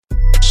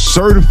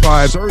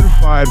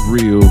Certified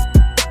real.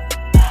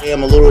 Hey,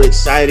 I'm a little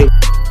excited.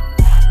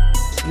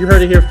 You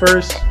heard it here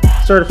first.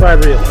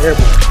 Certified real.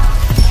 Airborne.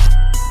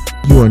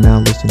 You are now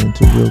listening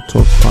to Real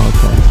Talk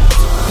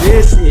Podcast.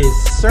 This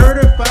is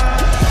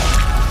certified.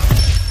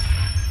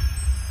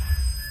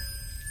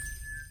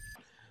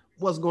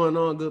 What's going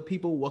on, good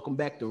people? Welcome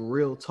back to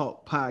Real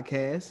Talk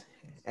Podcast.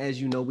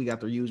 As you know, we got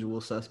the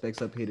usual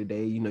suspects up here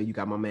today. You know, you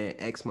got my man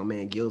X, my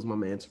man Gills, my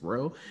man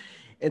Terrell.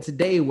 And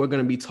today we're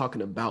going to be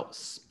talking about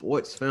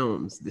sports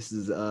films. This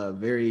is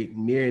very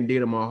near and dear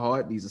to my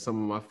heart. These are some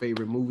of my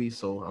favorite movies,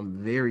 so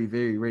I'm very,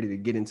 very ready to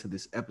get into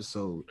this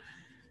episode.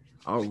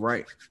 All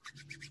right.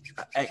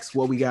 X,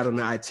 what we got on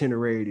the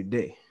itinerary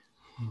today?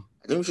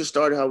 I think we should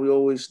start how we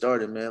always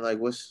started, man. Like,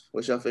 what's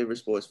your favorite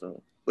sports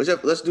film?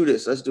 Let's do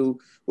this.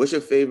 What's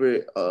your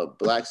favorite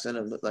black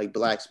cinema, like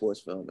black sports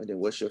film, and then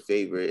what's your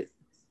favorite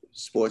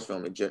sports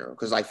film in general?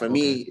 Because like for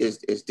me,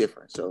 it's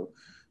different. So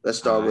let's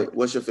start with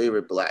what's your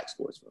favorite black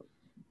sports film?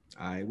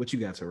 All right, what you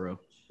got, Terrell?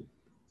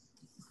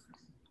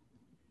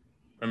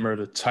 Remember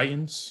the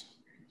Titans,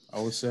 I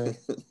would say.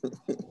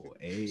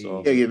 Hey. So,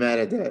 you can't get mad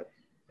at that.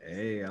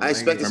 Hey, I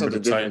expected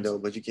something different Titans. though,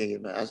 but you can't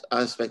get mad.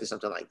 I expected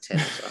something like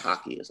tennis or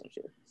hockey or some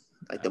shit.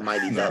 Like the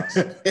Mighty Ducks.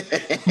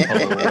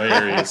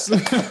 Hilarious.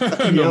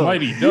 The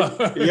Mighty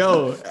Ducks.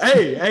 Yo,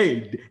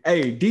 hey,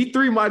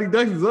 D3 Mighty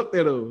Ducks is up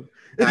there though.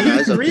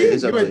 It's up there.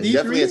 It's up there. D3?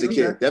 Definitely as a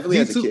kid. Definitely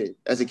as a kid.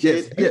 As a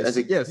kid.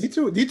 Yes.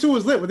 D2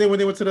 was lit when they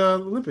went to the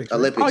Olympics. Right?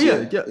 Olympics. Oh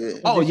yeah.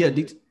 Oh yeah.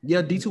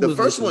 D2 The was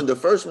first one. The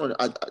first one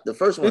was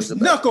It's the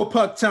knuckle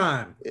puck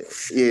time.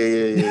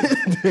 Yeah.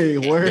 Hey,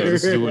 word. Yeah,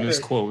 let's doing his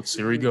quotes.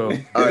 Here we go.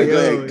 All right,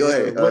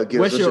 go ahead.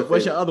 Gil,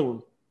 What's your other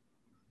one?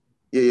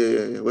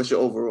 Yeah. What's your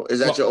overall? Is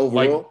that your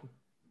overall?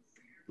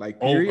 Like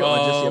period or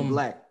just your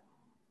black?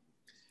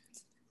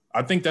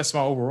 I think that's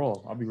my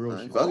overall. I'll be real.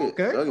 Right,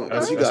 Okay.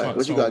 What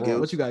you got, Gil?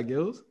 What you got,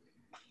 Gills?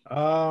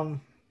 I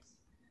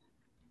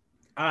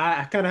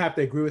kind of have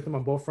to agree with him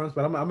on both fronts,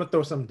 but I'm gonna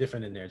throw something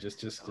different in there just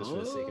for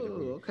the sake of the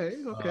movie.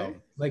 Okay.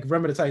 Like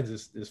Remember the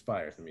Titans is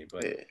fire for me,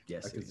 but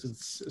Yes, like,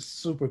 it's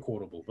super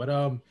quotable. But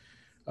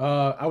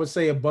I would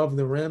say Above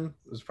the Rim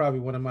was probably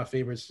one of my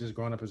favorites. Just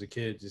growing up as a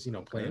kid, just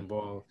playing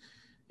ball,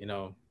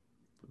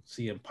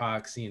 seeing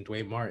Pac, seeing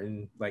Dwayne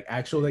Martin, like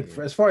actual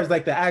as far as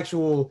like the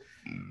actual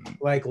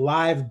like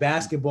live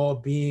basketball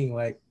being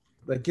like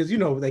because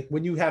like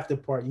when you have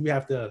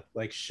to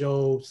like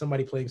show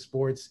somebody playing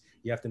sports,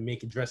 you have to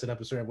make it dress it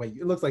up a certain way.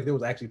 It looks like they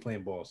was actually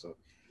playing ball. So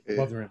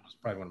Above the Rim was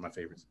probably one of my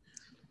favorites.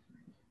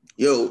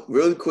 Yo,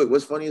 really quick,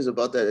 what's funny is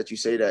about that you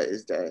say that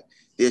is that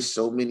there's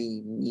so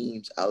many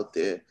memes out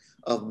there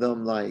of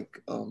them like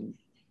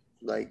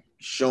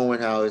showing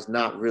how it's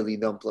not really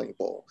them playing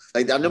ball.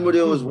 Like I remember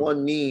there was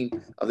one meme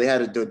of they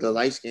had the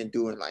light skin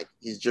doing like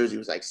his jersey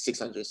was like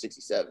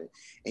 667,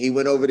 and he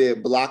went over there,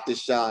 blocked the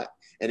shot,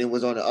 and it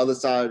was on the other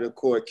side of the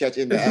court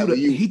catching the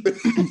alley-oop.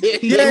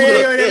 Yeah.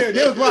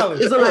 That was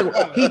wild. It's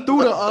like he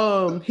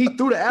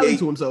threw the alley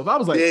to himself. I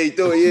was like, yeah, he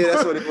threw it. Yeah,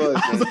 that's what it was.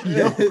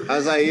 I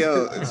was like,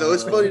 yo. So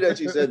it's funny that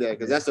you said that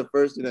because that's the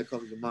first thing that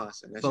comes to mind.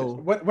 So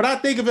when I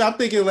think of it, I'm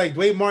thinking like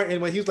Dwayne Martin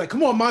when he was like,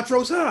 "Come on,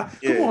 Montrose, huh?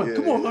 Come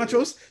on,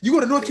 Montrose. You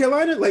go to North Carolina?"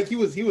 Like he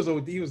was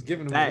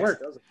giving him the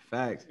work.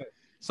 Facts.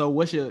 So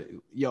what's your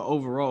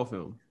overall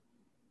film?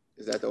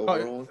 Is that the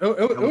overall?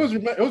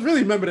 It was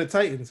really Remember the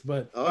Titans,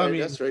 but I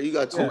mean that's right. You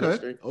got two.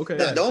 Okay.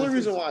 Now, the only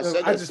reason why I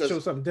said that I just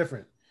chose something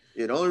different.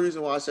 Yeah, the only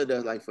reason why I said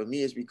that, like for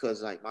me, is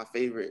because like my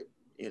favorite,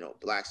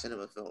 black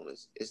cinema film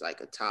is like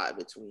a tie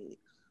between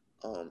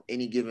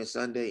Any Given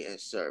Sunday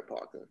and Sir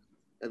Parker.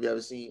 Have you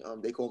ever seen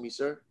They Call Me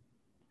Sir?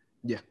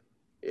 Yeah.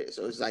 Yeah,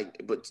 so it's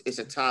like, but it's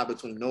a tie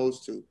between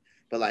those two.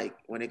 But like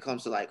when it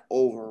comes to like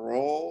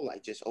overall,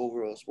 like just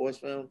overall sports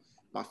film,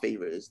 my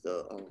favorite is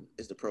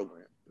the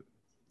Program.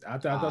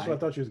 That's what I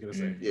thought you was gonna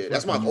say. Yeah,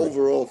 that's my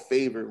overall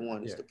favorite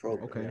one is the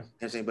Program. Okay. You know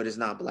what I'm saying? But it's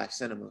not black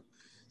cinema.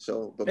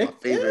 So, but my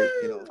favorite,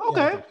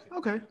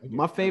 Okay.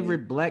 My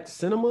favorite black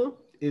cinema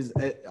is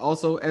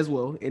also as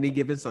well Any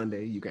Given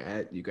Sunday. You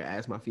can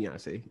ask my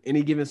fiance.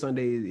 Any Given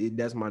Sunday,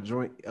 that's my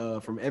joint.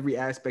 From every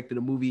aspect of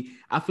the movie,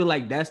 I feel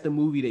like that's the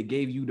movie that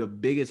gave you the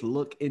biggest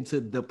look into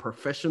the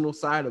professional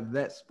side of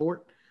that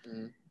sport.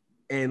 Mm-hmm.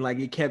 And like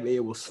it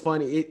was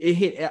funny. It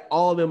hit at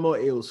all them.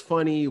 It was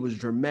funny. It was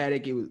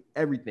dramatic. It was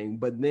everything.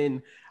 But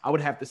then I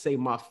would have to say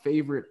my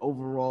favorite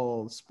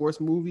overall sports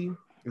movie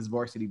is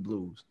Varsity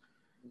Blues.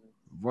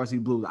 Varsity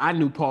Blues. I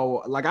knew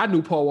Paul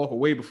Walker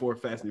way before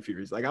Fast and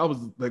Furious. Like I was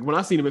like when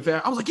I seen him in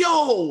Fast, I was like,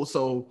 yo.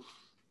 So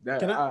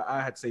that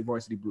I had to say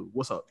Varsity Blues.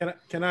 What's up?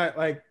 Can I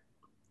like?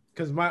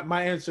 Because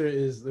my answer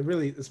is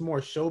really it's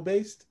more show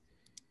based.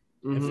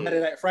 Mm-hmm.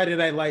 And Friday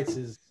Night Lights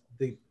is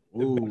the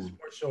best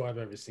sports show I've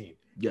ever seen.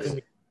 Yes.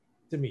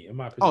 To me, in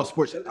my opinion. Oh,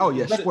 sports. Oh,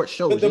 yeah, sports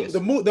shows.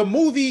 The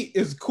movie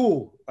is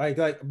cool. But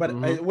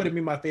Mm-hmm. it wouldn't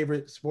be my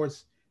favorite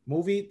sports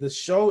movie. The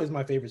show is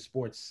my favorite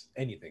sports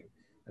anything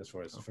as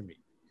far as for me.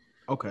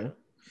 Okay.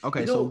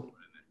 So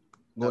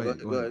go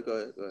ahead. Go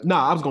ahead.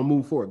 Nah, I was gonna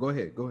move forward. Go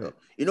ahead.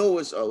 You know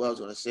what I was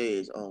gonna say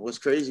is what's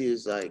crazy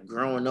is like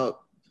growing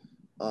up,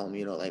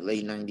 like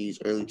late 90s,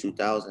 early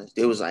 2000s,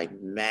 there was like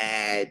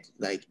mad,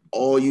 like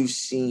all you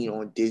seen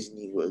on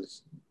Disney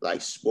was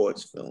like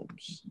sports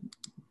films.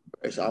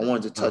 Right? So I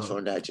wanted to touch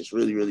on that just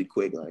really, really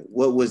quick. Like,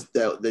 what was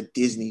the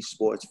Disney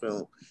sports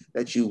film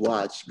that you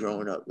watched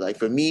growing up? Like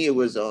for me, it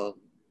was I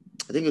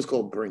think it was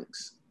called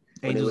Brinks.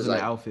 Angels in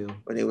the Outfield.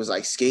 When it was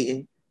like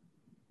skating.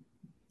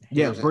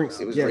 Yeah,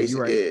 Brinks. It was yeah, racing.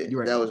 you're right. You're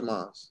right. That was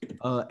mine.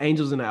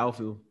 Angels in the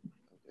Outfield.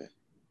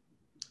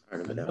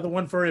 Another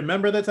one for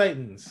Remember the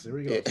Titans. There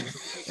we go. Damn,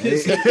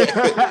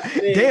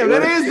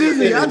 that is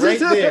Disney. I just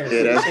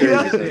that's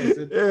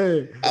crazy.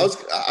 I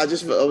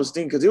was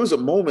thinking because there was a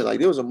moment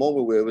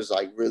where it was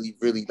like really,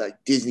 really like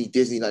Disney,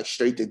 like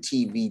straight to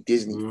TV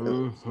Disney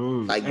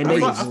film. Like and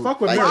I fuck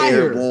with like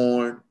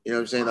Airborne. You know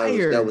what I'm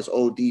saying? That was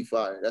OD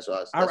fire. That's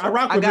what I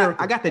rock with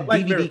Miracle. I got the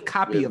DVD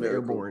copy of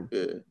Airborne.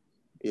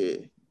 Yeah.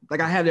 Like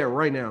I have that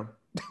right now.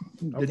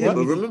 But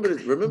remember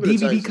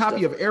DVD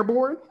copy of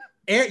Airborne.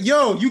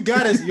 You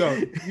gotta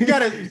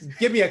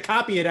give me a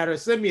copy of that or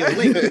send me a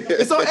link.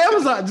 It's on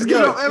Amazon. Just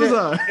get it on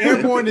Amazon.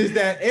 Airborne is.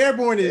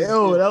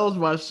 Yo, that was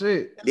my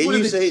shit. Didn't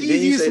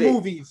you say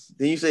movies?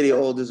 Didn't you say they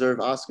all deserve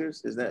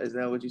Oscars? Is that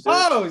what you said?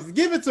 Oh,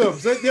 give it to them.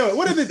 So,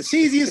 what are the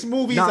cheesiest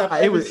movies I've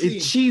ever seen?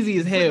 It's cheesy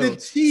as hell.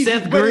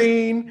 Seth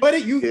Green.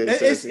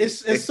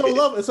 It's so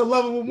lovable. It's a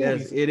lovable movie.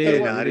 Yes, it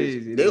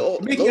is.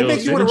 It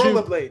makes you want to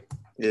rollerblade.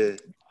 Yeah.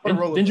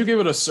 Didn't you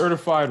give it a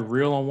certified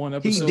reel on one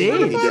episode? He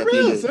did.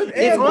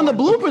 It's on the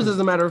bloopers, as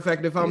a matter of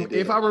fact, if I'm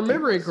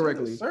remembering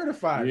correctly.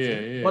 Certified.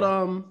 Yeah. But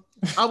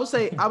I would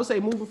say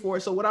moving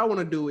forward. So what I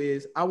want to do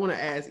is I want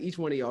to ask each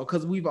one of y'all,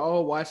 because we've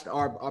all watched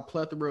our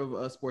plethora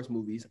of sports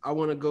movies. I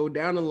want to go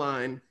down the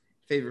line.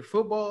 Favorite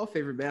football,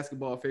 favorite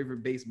basketball,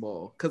 favorite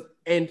baseball.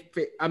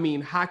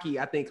 Hockey.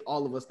 I think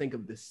all of us think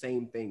of the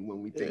same thing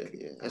when we think.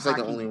 Yeah. It's like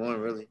the only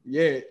one, really.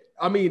 Yeah.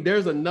 I mean,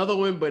 there's another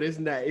one, but it's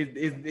not.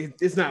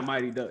 It's not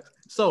Mighty Ducks.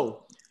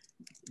 So,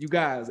 you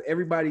guys,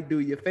 everybody, do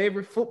your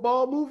favorite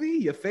football movie,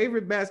 your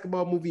favorite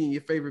basketball movie, and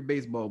your favorite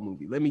baseball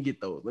movie. Let me get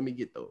those.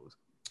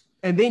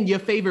 And then your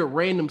favorite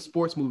random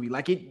sports movie,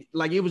 like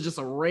it was just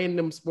a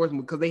random sports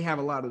movie, because they have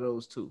a lot of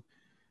those too.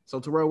 So,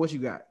 Terrell, what you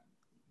got?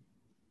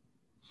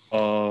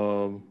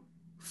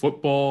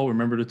 Football,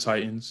 Remember the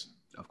Titans.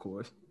 Of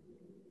course.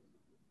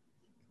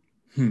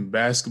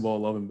 Basketball,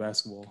 loving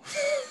basketball.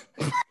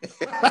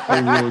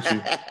 I'm real with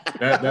you.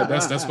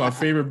 That's my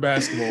favorite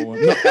basketball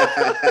one. No.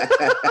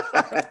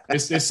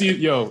 It's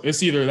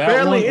either that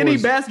barely one. Any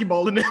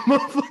basketball in that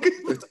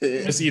motherfucker.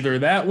 It's either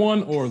that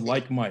one or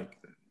Like Mike.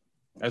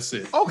 That's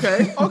it.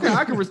 Okay,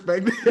 I can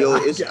respect that. Yo,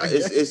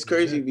 it's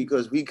crazy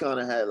because we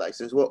kind of had, like,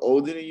 since we're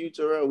older than you,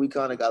 Terrell, we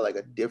kind of got like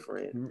a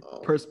different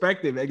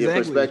perspective.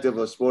 Exactly. Perspective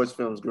of sports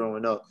films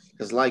growing up.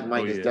 Because Like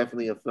Mike is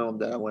definitely a film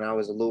that when I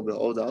was a little bit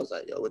older, I was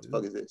like, yo, what the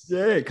fuck is this?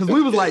 Yeah, because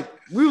we was like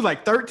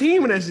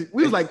 13 when that shit.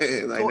 We was like, this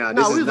is not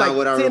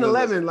what I 10, remember.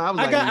 11.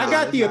 I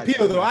got the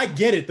appeal though. I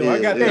get it though. I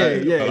got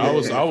that. Yeah. I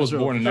was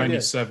born in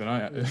 '97.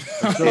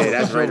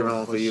 That's right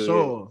around for you.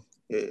 Sure.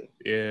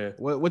 Yeah.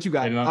 What you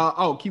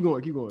got? Keep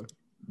going.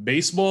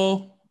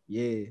 Baseball.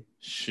 Yeah.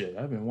 Shit,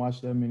 I haven't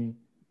watched that many.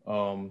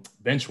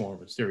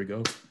 Benchwarmers. There we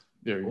go.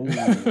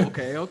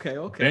 Okay.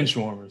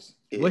 Benchwarmers.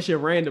 What's your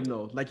random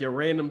though? Like your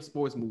random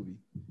sports movie?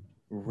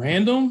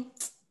 Random?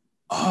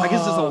 Like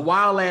it's just a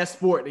wild ass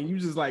sport, and you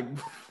just like.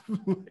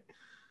 That's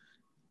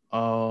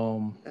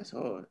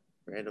hard.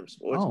 Random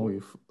sports movie.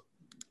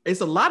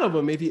 It's a lot of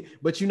them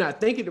but you're not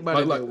thinking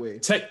about it that way.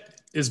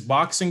 Is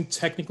boxing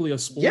technically a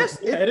sport?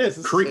 Yes, it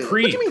is. Creed.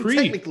 What do you mean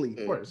technically?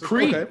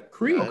 Creed.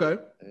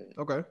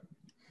 Okay.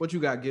 What you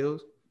got,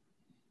 Gills?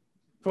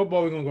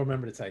 Football, we're gonna go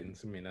Remember the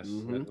Titans. I mean,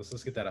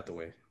 let's get that out the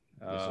way.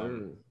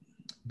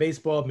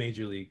 Baseball,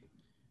 Major League.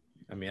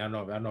 I mean, I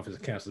don't know if it's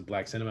counts as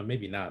black cinema,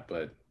 maybe not,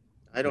 but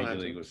I don't Major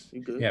have League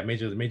to. was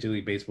Major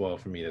League Baseball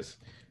for me is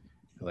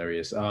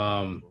hilarious.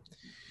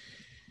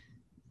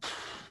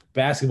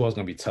 Basketball is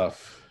gonna be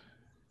tough.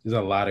 There's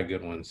a lot of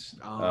good ones.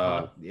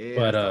 But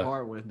that's a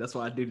hard one. That's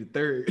why I did the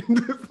third.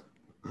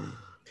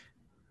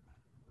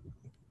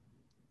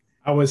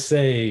 I would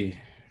say.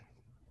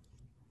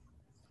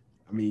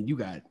 I mean, you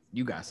got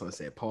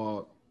Sunset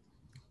Park,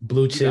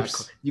 Blue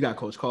Chips. You got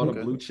Coach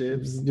Carter, Blue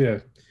Chips.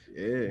 Yeah.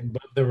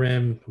 Above the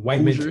rim.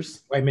 White men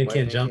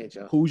can't jump.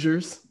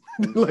 Hoosiers.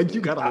 Like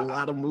you got a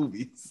lot of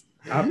movies.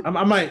 I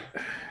might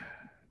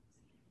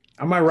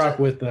rock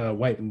with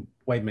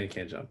White Men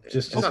Can't Jump.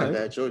 Just not a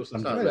bad choice.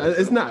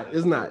 It's not.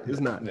 Yeah.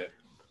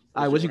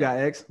 All right, what you got,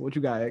 X? What's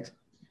your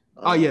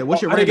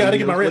what's your random? I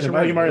get my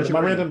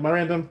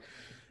random.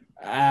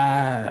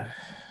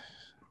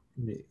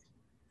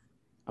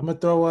 I'm gonna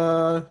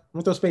throw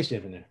Space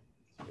Jam in there.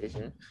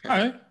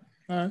 All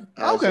right.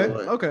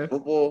 Okay.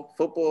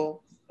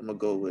 Football. I'm gonna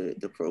go with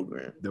the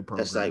program.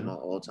 That's like my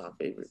all-time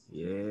favorite.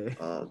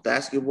 Yeah.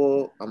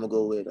 Basketball. I'm gonna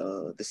go with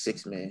the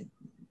Sixth Man.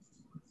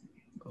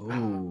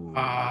 Oh,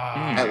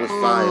 that was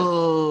fire.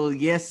 Oh,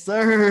 yes,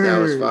 sir. That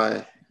was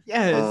fire.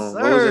 Yes,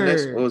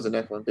 sir. What was the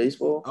next one?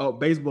 Baseball. Oh,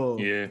 baseball.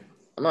 Yeah.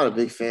 I'm not a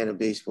big fan of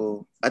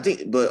baseball. I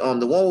think, but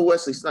the one with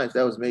Wesley Snipes,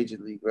 that was Major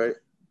League, right?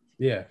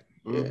 Yeah.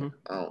 Yeah,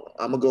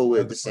 I'm gonna go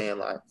with The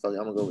Sandlot. Fuck it,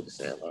 I'm gonna go with The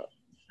Sandlot.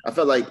 I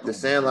felt like The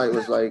Sandlot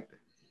was like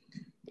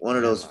one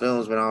of those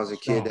films when I was a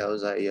kid that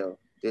was like, yo,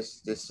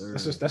 this.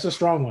 That's a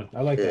strong one.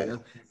 I like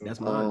that.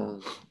 That's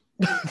mine.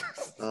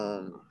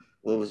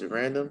 What was it?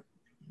 Random.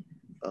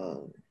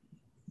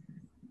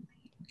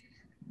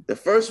 The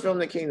first film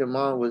that came to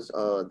mind was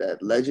that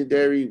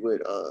Legendary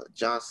with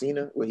John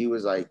Cena, where he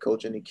was like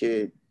coaching the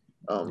kid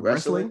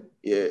wrestling.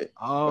 Yeah,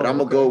 but I'm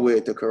gonna go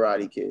with The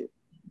Karate Kid.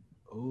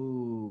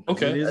 Oh,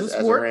 okay. It is As a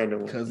sport. a random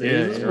one. Because it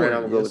is a sport.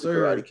 I'm gonna go with The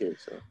Karate Kid.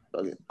 So,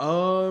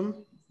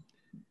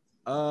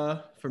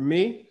 okay. For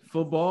me,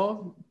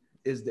 football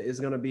is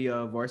gonna be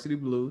Varsity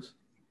Blues.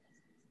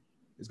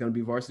 It's gonna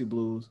be Varsity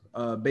Blues.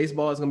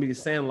 Baseball is gonna be The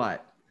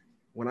Sandlot.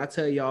 When I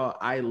tell y'all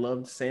I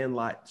loved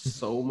Sandlot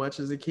so much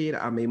as a kid,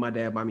 I made my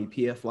dad buy me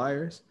PF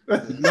Flyers.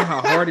 You know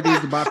how hard it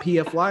is to buy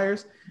PF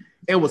Flyers?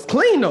 It was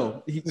clean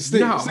though. You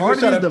know how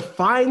hard it is to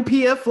find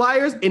PF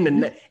Flyers in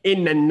the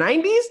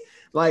 90s?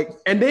 Like,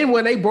 and then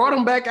when they brought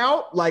them back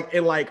out, like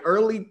in like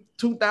early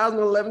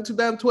 2011,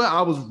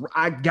 2012,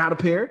 I got a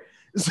pair.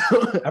 So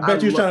I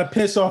bet you trying to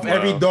piss off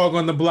every dog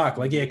on the block.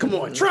 Like, yeah, come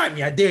on, try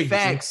me. I dare you.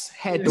 Facts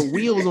had the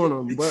wheels on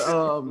them.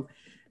 But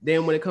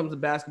then when it comes to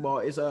basketball,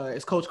 it's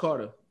Coach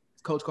Carter.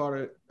 It's Coach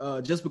Carter.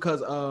 Just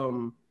because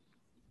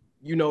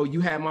you know,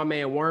 you had my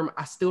man Worm.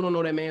 I still don't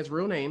know that man's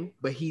real name,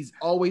 but he's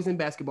always in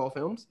basketball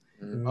films.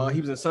 He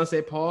was in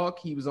Sunset Park.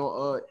 He was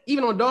on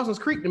even on Dawson's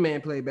Creek. The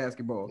man played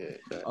basketball.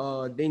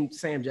 Yeah, then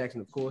Sam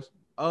Jackson, of course.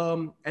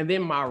 And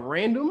then my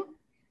random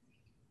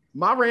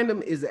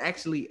is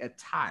actually a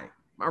tie.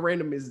 My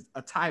random is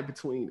a tie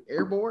between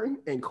Airborne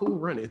and Cool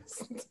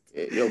Runnings.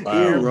 Cool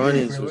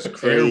Runnings was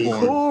crazy.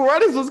 Cool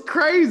Runnings was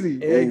crazy.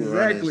 Cool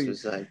Exactly.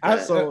 Was like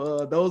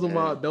those are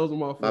my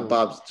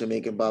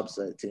Jamaican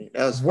bobsled team.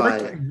 That was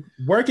fire.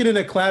 Working in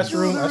a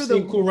classroom, I've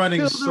seen Cool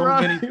Runnings so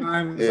many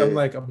times. Yeah.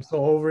 I'm so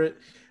over it.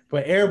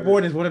 But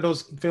Airborne is one of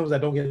those films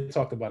that don't get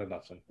talked about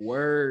enough. Son.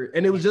 Word.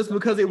 And it was just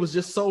because it was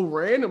just so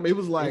random. It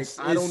was like,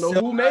 I don't know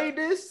who made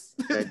this.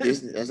 I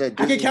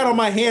can count on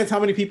my hands how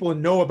many people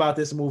know about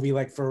this movie,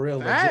 like for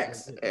real.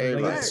 Facts.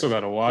 I still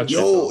gotta watch it.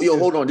 Yo,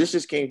 hold on. This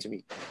just came to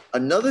me.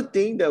 Another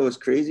thing that was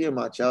crazy in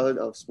my childhood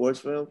of sports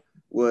film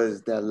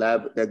was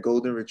that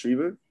golden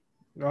retriever.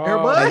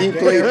 He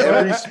played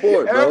every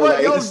sport, bro.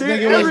 This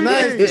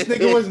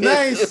nigga was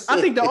nice. I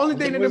think the only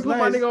thing that didn't put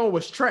my nigga on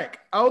was track.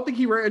 I don't think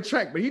he ran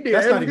track, but he did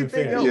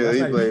everything else. Yeah,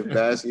 he played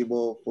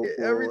basketball,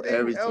 football,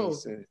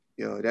 everything.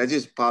 Yo, that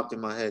just popped in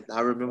my head.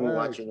 I remember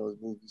watching those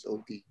movies.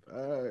 OD.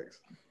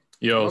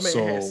 Yo, my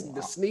man had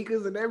the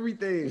sneakers and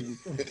everything.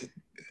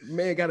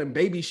 Man got him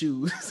baby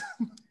shoes.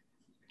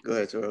 Go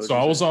ahead, Toro. So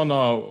I was on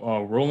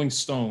Rolling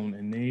Stone,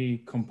 and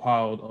they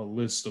compiled a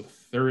list of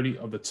 30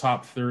 of the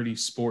top 30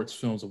 sports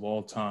films of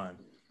all time.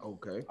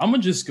 Okay. I'm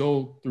gonna just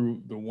go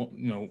through the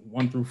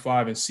 1 through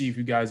 5 and see if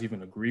you guys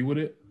even agree with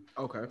it.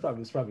 Okay.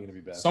 It's probably gonna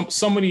be bad.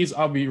 Some of these,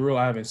 I'll be real,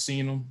 I haven't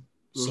seen them.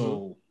 Mm-hmm.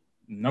 So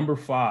number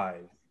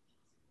 5,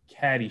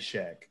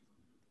 Caddyshack.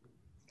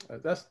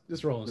 That's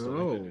just Rolling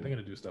Stone. They're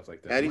gonna do stuff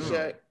like that.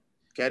 Caddyshack.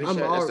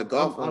 That's the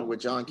golf one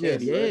with John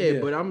Candy. Yeah,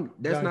 but I'm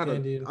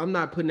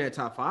not putting that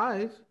top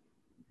 5.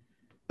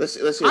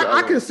 Let's see.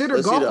 I consider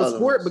golf a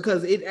sport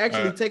because it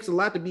actually takes a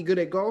lot to be good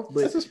at golf.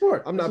 But it's a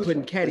sport. I'm not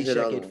putting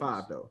Caddyshack at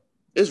 5 though.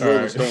 It's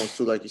Rolling Stones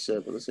too, like you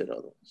said, but let's hit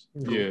other ones.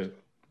 Yeah.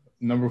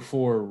 Number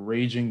 4,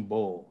 Raging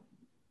Bull.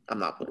 I'm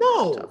not putting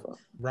that top 5.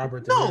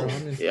 Robert.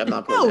 Yeah, I'm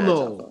not putting that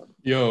top 5.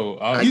 Yo,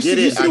 I get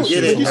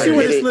it. You see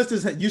where this list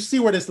is. You see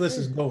where this list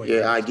is going.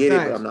 Yeah, I get it,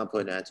 but I'm not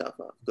putting that top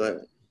 5. Go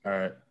ahead. All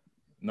right.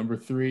 Number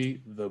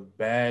 3, The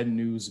Bad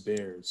News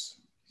Bears.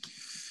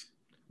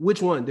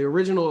 Which one? The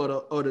original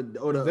or the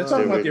They're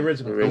talking about the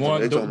original.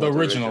 The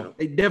original.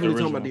 They definitely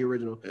talking about the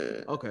original.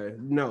 Yeah. Okay.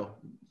 No.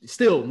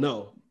 Still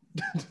no.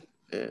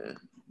 Yeah.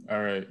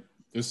 All right.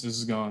 This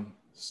is gone.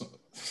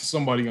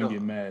 Somebody gonna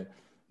get mad.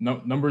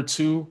 Number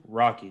 2,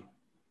 Rocky.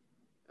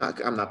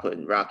 I'm not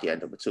putting Rocky at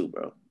number 2,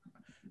 bro.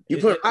 It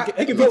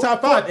can be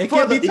top 5. It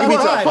can be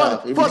top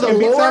 5. For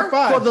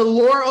the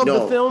lore of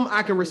the film,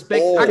 I can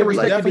respect. I can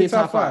respect it being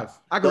top 5.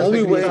 The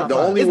only way,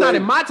 it's not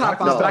in my top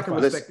 5, but I can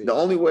respect it. The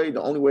only way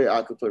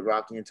I could put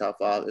Rocky in top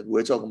 5 is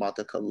we're talking about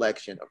the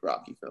collection of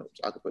Rocky films.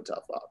 I could put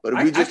top 5, but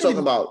if we just talking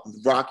about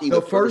Rocky,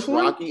 the first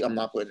Rocky, I'm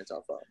not putting in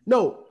top 5.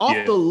 No,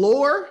 off the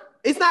lore.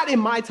 It's not in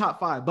my top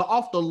 5, but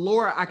off the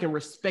lore, I can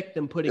respect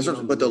them putting it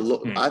on. But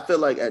I feel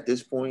like at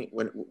this point,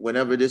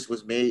 whenever this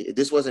was made,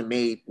 this wasn't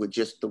made with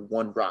just the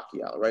one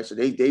Rocky out, right? So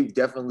they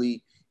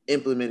definitely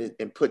implemented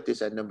and put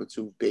this at number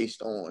 2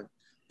 based on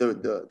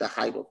the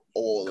hype of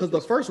all. Because the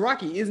first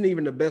Rocky isn't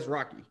even the best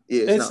Rocky.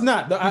 Yeah, it's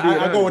not.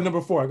 I go with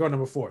number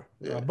 4.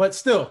 Yeah. But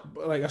still,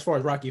 like as far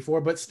as Rocky 4,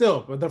 but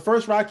the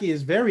first Rocky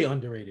is very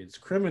underrated. It's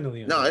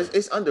criminally underrated. No,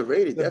 it's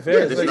underrated. I'm just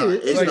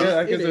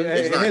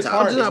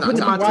not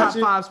putting my top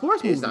 5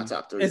 sports movies. It's not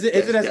top 3. Is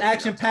it as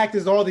action packed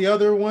as all the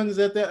other ones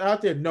that are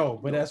out there? No,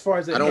 but as far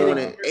as I don't want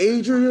it,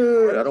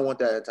 Adrian. I don't want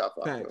that in top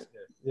 5. Thanks.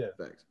 Yeah,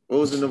 thanks.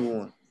 What was the number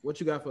 1? What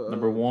you got for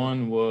number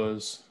 1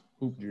 was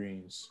Hoop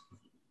Dreams.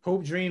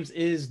 Hope Dreams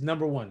is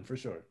number 1 for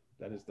sure.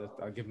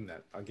 I'll give him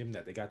that.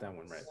 They got that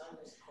one right.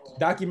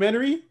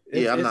 Documentary.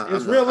 It's real life. I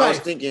was real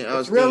thinking,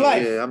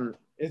 life. Yeah,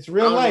 it's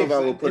real life. I don't know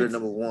if I would put it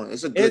number one.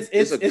 It's a good.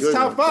 It's a good. It's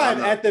top one, 5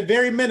 at the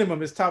very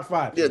minimum. It's top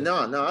 5. Yeah, no,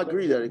 I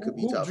agree that it could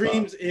be Hoop top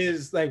Dreams 5.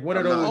 is like one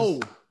of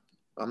those.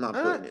 I'm not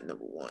putting it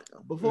number 1.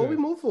 Though. Before we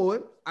move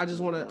forward, I just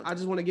want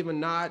to give a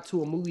nod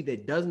to a movie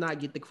that does not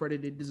get the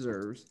credit it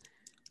deserves.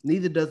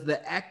 Neither does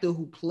the actor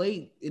who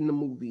played in the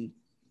movie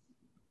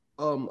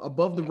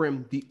Above the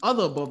Rim, the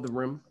other Above the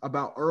Rim,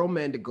 about Earl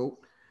Mandigoat.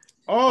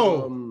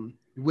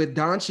 With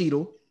Don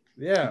Cheadle.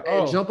 Yeah.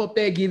 And jump up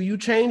there, give you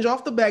change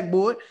off the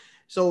backboard.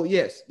 So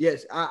yes,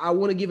 I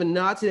want to give a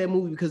nod to that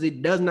movie because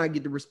it does not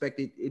get the respect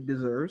it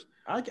deserves.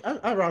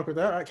 I rock with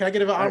that. Can I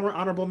get an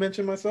honorable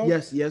mention myself?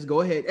 Yes,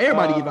 go ahead.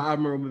 Everybody give an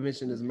honorable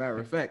mention, as a matter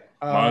of fact.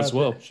 Might as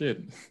well.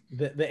 Shit.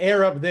 The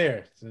air up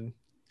there. I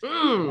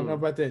don't know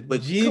about that.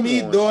 But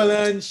Jimmy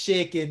Dolan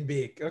shaking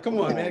big. Oh, come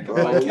on, man. Come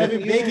on.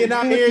 Kevin Bacon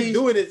out here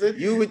doing it.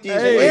 You with these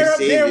air up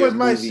there was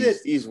my movies,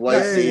 shit. These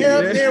white saviors. Air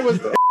up there was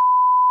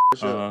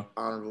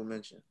honorable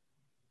mention.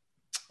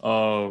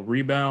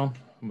 Rebound.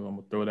 I'm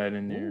gonna throw that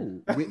in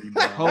there. Which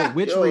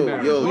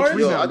rebound?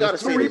 I gotta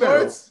say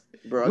this,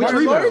 bro. Which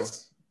rebound?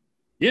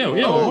 Yeah.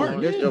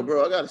 Yo,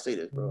 bro, I gotta say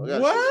this, bro.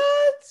 What?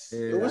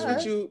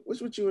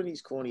 What's with you in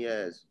these corny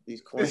ass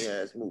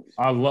movies?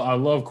 I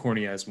love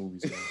corny ass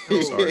movies.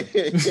 I'm sorry.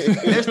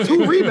 There's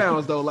 2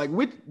 rebounds though. Like,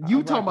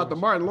 you talking about the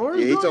Martin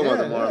Lawrence? Yeah, he talking about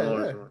the Martin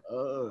Lawrence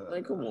one.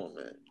 Like, come on,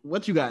 man.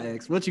 What you got,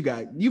 X? What you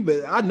got?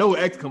 I know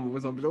X coming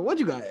with something. What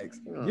you got, X?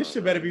 Your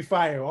shit better be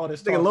fire. All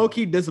this low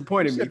key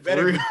disappointed me.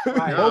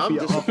 I'm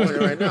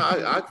disappointed right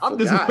now. I'm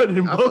disappointed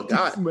in both.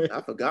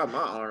 I forgot my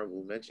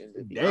honorable mention.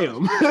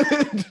 Damn.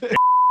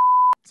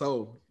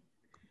 So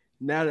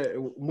now that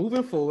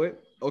moving forward,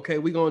 okay,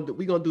 we gonna do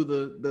we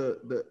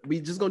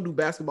just gonna do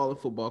basketball and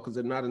football because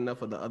there's not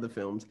enough of the other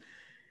films.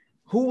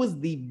 Who was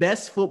the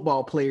best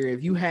football player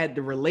if you had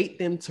to relate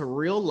them to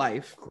real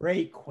life?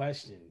 Great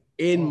question.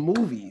 In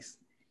movies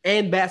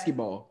and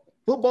basketball,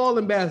 football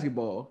and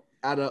basketball.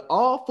 Out of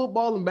all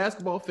football and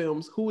basketball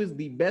films, who is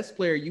the best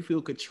player you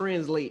feel could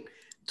translate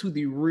to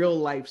the real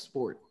life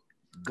sport?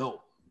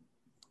 Go.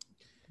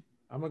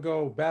 I'm gonna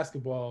go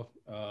basketball.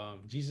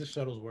 Jesus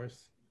Shuttlesworth.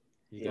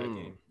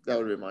 That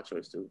would be my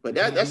choice too. But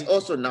that's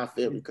also not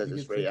fair because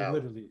it's Ray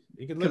Allen.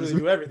 He can literally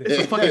do everything.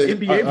 It's a fucking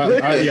NBA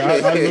player.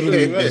 I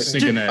literally was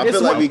thinking that. I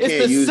feel like we can't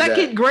use that. It's the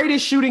second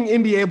greatest shooting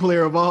NBA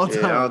player of all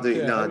time. I don't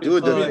think. Do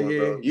a different one,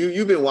 bro.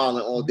 You've been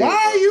wilding all day.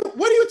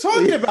 What are you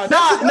talking about?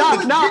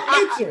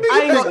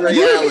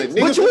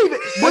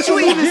 But you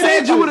even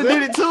said you would have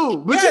did it too.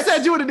 But you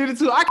said you would have did it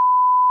too.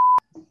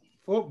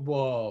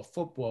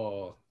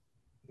 Football.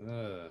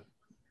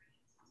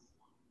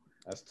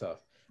 That's tough.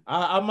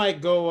 I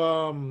might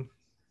go.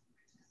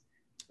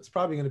 It's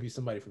probably going to be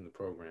somebody from the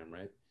program,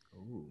 right?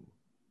 Ooh.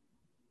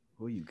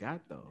 Who you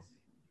got though?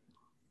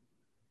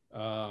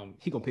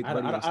 He gonna pick Buddy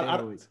on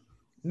steroids.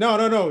 No.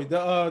 The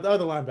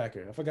other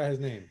linebacker. I forgot his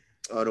name.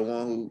 Oh, the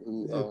one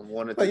who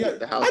wanted to get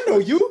the house. I know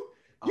you.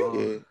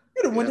 You're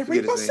the one that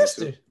raped my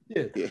sister.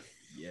 Yeah.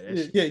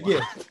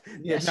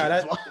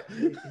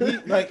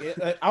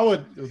 I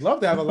would love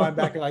to have a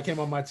linebacker like him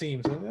on my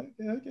team. So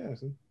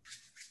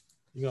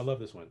you're gonna love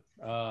this one.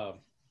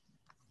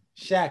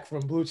 Shaq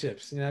from Blue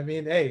Chips. You know what I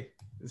mean? Hey.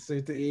 You're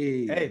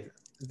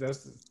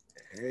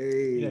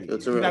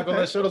not gonna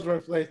let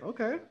Shuttlesworth play.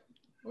 Okay.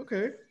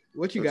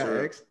 What you got,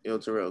 X? Yo,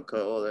 Terrell,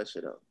 cut all that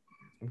shit out.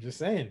 I'm just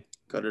saying.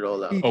 Cut it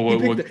all out.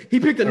 He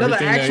picked another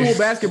actual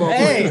basketball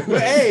player.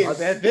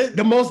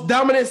 The most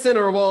dominant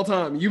center of all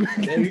time.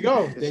 There you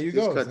go.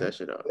 Just cut that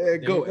shit out.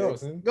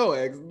 Go,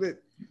 X.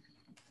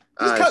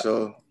 All right,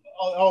 so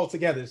all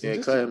together.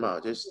 So cut him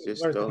out. Just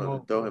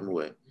throw him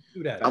away.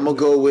 Do that. I'm gonna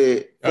go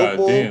with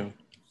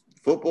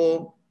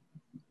football.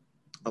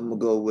 I'm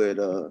gonna go with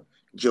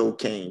Joe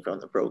Kane from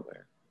the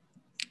program.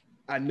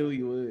 I knew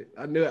you would.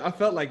 I knew it. I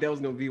felt like that was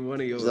gonna be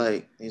one of yours.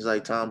 He's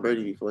like Tom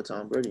Brady before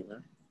Tom Brady,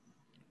 man.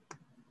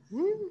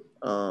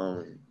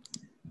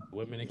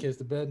 Women and kids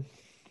to bed.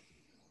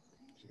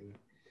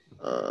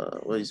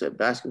 What you said?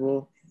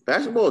 Basketball.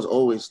 Basketball is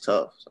always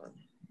tough, son.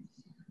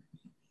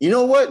 You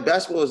know what?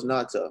 Basketball is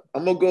not tough.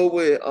 I'm gonna go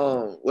with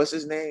what's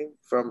his name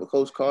from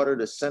Coach Carter,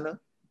 the center.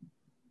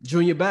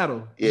 Junior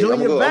Battle. Yeah,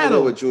 Junior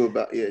Battle. Junior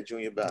Battle.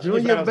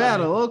 Junior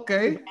Battle.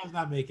 Okay. I'm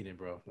not making it,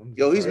 bro.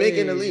 He's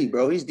making the league,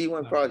 bro. He's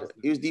D1 project.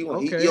 He was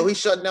D1. Okay. He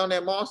shut down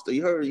that monster.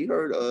 You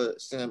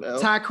heard Sam L.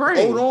 Ty Crane.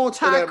 Hold on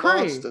to that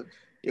monster.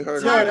 You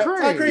heard Ty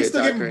Crane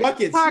still giving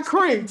buckets. Ty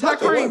Crane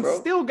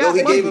still got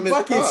he gave him his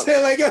buckets.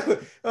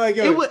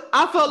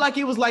 I felt like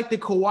it was like the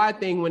Kawhi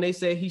thing when they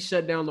said he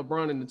shut down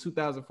LeBron in the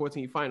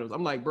 2014 finals.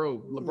 I'm like, bro,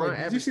 LeBron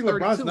averaged 32. Did you see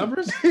LeBron's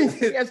numbers?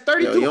 He has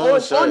 32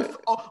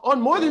 on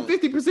more than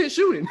 50%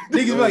 shooting.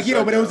 Niggas be like,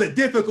 but it was a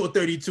difficult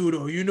 32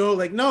 though. You know,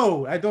 like,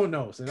 no, I don't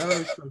know. So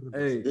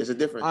there's a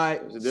difference. All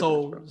right,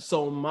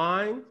 so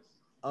mine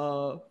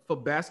for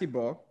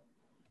basketball.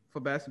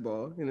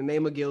 In the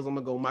name of Gills, I'm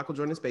gonna go Michael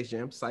Jordan Space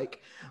Jam,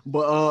 psych.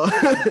 But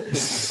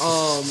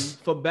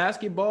for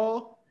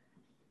basketball,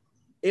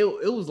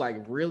 it was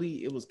like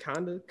really, it was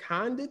kind of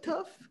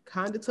tough.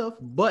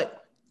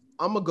 But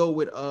I'm gonna go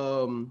with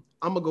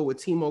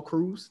Timo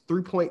Cruz,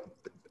 3-point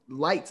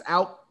lights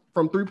out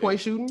from 3-point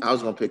shooting. I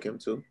was gonna pick him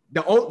too.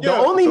 The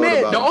only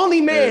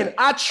man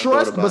I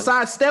trust I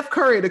besides Steph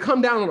Curry to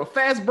come down on a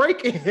fast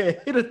break and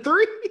hit a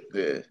three.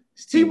 Yeah,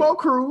 Timo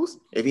Cruz.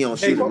 If he don't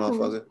shoot a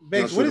motherfucker,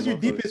 Banks, what is your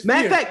deepest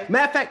Matter fear? of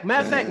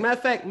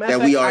fact,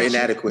 that we are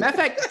inadequate.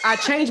 Matter of fact, I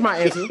changed my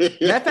answer.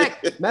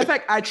 Matter of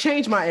fact, I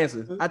changed my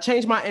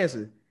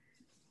answer.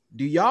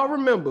 Do y'all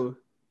remember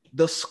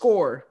the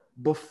score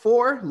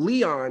before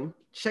Leon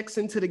checks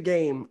into the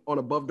game on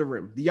above the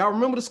rim? Do y'all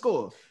remember the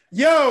score?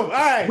 Yo, all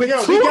right. With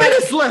yo, 2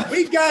 minutes left.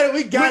 We got it.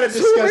 We got to With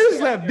discuss 2 minutes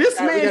that. left.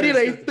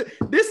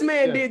 This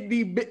man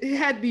Yeah.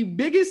 had the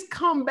biggest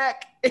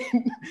comeback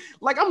in,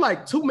 like, I'm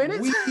like, 2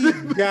 minutes? We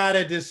got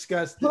to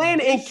discuss playing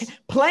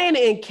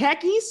in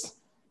khakis?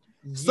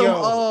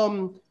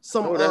 Oh,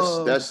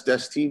 that's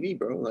TV,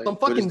 bro. Like, some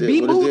fucking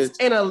B boots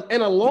and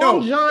a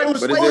long john. It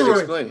was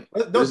corduroys.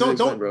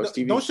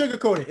 Don't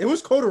sugarcoat it. It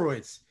was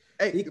corduroys.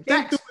 He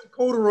came through with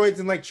corduroys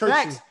and like church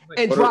shoes.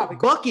 And dropped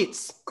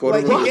buckets.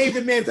 Like he gave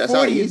the man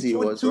 40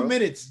 in 2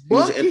 minutes.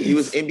 He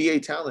was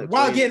NBA talent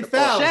while getting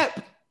fouled.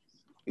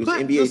 He was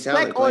Put NBA respect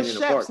talent on playing in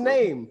the park.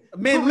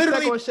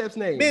 Shep's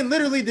name. Man,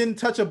 literally didn't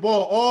touch a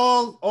ball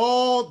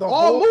all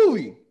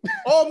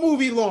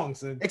movie long,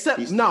 son. Except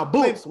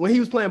Booms when he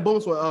was playing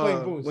Booms with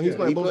when he was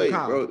playing Booms with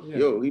Kyle. Bro.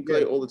 Yo, he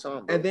played all the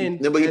time. Bro. And then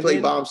he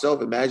played by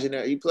himself. Imagine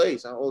that he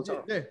plays all the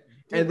time. Yeah.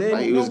 And then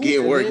like, he was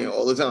getting working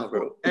all the time,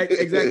 bro.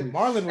 Exactly.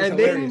 Marlon was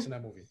hilarious in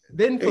that movie.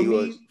 Then for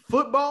me,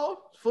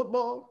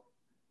 football.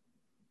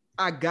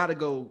 I gotta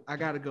go.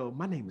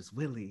 My name is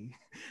Willie.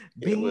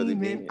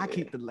 Beeman. I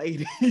keep the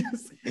ladies.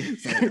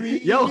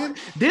 Yo,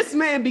 this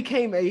man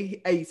became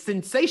a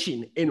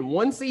sensation in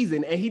one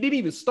season, and he didn't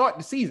even start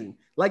the season.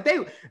 Like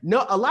a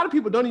lot of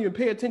people don't even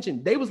pay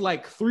attention. They was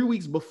like 3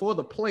 weeks before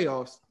the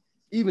playoffs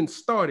even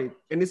started,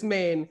 and this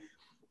man,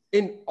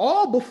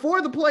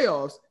 before the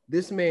playoffs,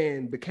 this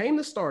man became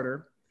the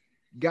starter,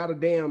 got a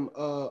damn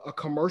a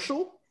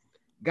commercial,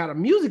 got a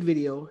music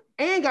video,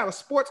 and got a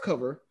sports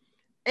cover,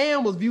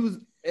 and was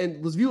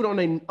viewed on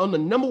the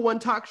number one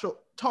talk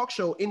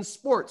show in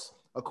sports,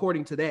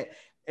 according to that.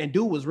 And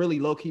dude was really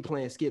low key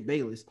playing Skip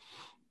Bayless,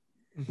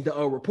 the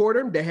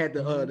reporter that had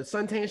the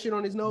suntan shit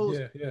on his nose.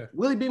 Yeah.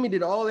 Willie Beeman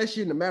did all that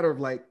shit in a matter of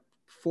like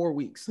 4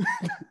 weeks.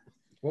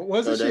 What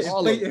was it?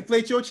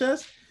 Inflate your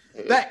chest.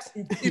 Facts.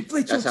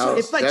 Inflate your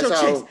chest.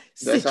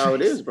 That's how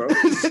it is, bro.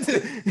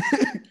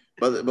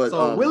 But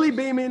so Willie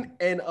Beeman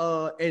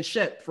and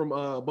Shep from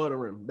Butter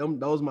Rim.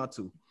 Those my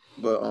two.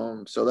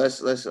 But so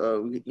let's we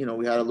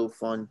had a little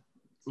fun.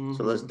 Mm-hmm.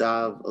 So let's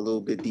dive a little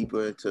bit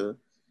deeper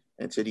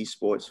into these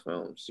sports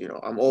films.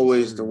 I'm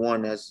always the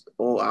one I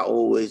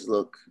always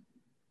look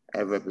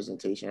at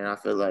representation, and I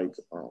feel like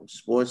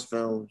sports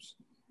films,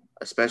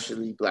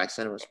 especially Black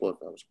cinema sports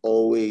films,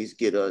 always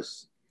get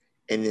us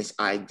in this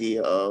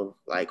idea of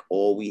like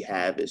all we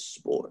have is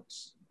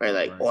sports, right?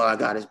 Like all I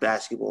got is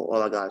basketball,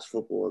 all I got is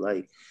football.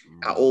 Like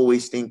I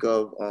always think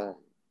of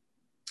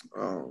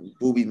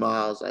Boobie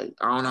Miles, like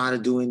I don't know how to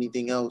do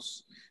anything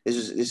else. This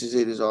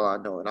is all I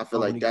know, and I feel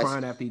like that's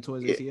crying after he tore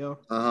his ACL.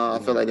 I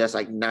feel like that's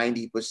like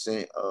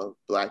 90% of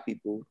Black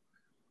people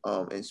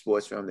in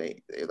sports film.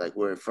 They like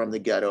we're from the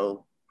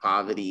ghetto,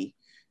 poverty,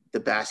 the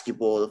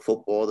basketball, the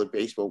football, the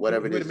baseball,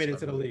 whatever. He would have made it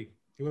to the league.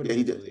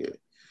 He did. Yeah.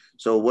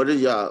 So what are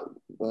y'all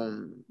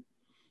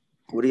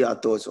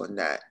thoughts on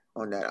that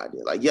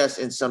idea? Like, yes,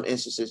 in some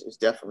instances, it's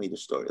definitely the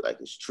story.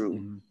 Like, it's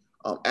true.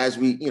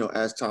 Mm-hmm.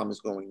 As time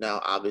is going now,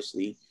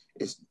 obviously,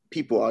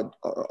 people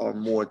are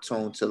more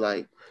toned to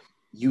like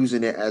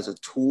using it as a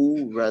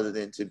tool rather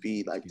than to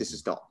be like, this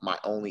is my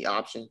only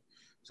option.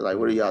 So like,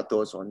 what are y'all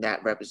thoughts on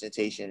that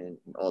representation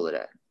and all of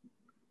that?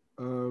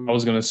 I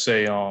was gonna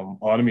say, I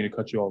didn't mean to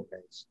cut you off,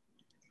 Banks.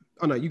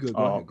 Oh no, you good.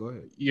 Go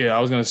ahead. Yeah,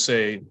 I was gonna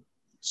say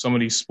some of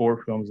these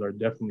sport films are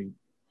definitely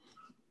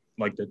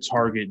like the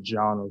target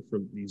genre for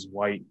these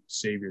white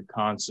savior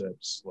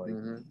concepts. Like,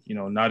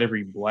 not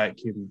every Black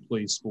kid who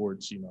plays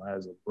sports,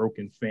 has a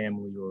broken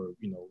family or,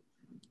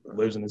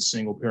 lives in a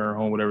single parent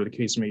home, whatever the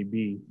case may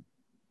be.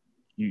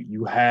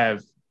 You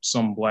have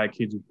some Black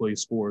kids who play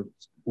sports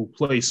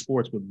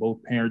with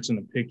both parents in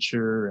the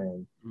picture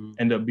and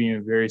end up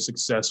being very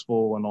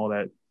successful and all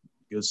that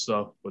good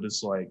stuff. But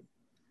it's like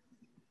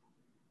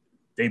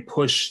they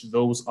push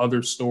those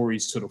other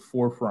stories to the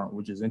forefront,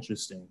 which is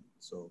interesting.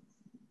 So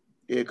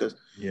because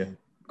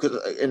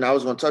and I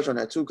was going to touch on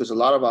that too, because a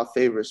lot of our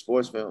favorite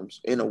sports films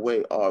in a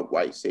way are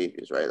white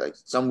saviors, right? Like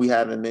some we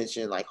haven't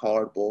mentioned, like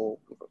Hardball,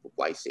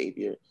 white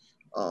savior.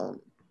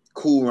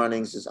 Cool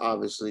Runnings is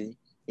obviously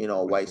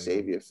a white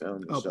savior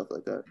film and stuff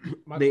like that.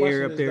 The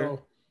Air Up There.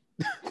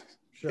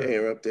 Sure.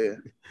 Air Up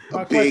There.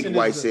 A big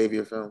white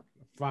savior film.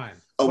 Fine.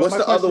 Oh, what's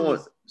the other one?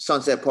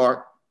 Sunset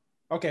Park.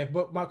 Okay,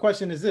 but my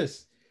question is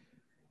this.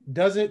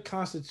 Does it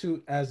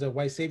constitute as a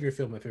white savior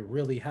film if it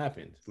really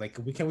happened? Like,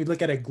 can we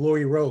look at a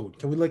Glory Road?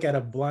 Can we look at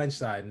a Blind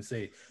Side and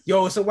say,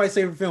 yo, it's a white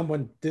savior film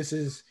when this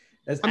is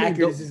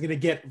accurate as it's gonna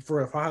get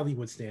for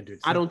Hollywood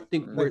standards. I don't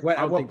think we're.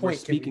 I don't think we're point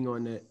speaking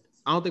on that.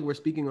 I don't think we're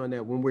speaking on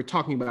that when we're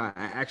talking about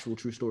an actual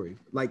true story.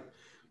 Like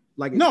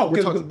no,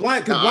 because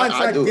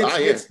Blindside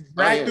gets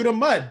dragged through the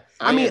mud.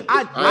 I mean,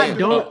 I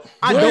don't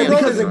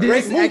because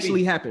this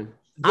actually happened.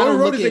 Glory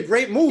Road is a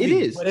great movie. It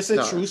is, but it's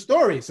a true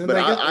story. So but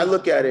I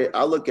look at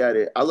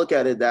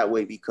it that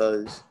way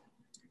because,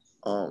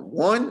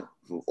 one,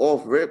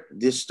 off rip,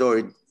 this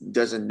story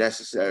doesn't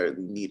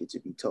necessarily need it to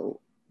be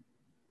told,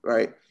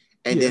 right?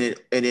 And then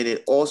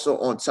it also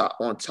on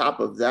top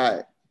of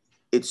that,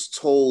 it's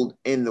told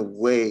in the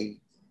way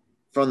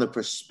from the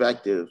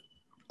perspective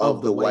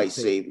of the white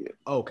savior.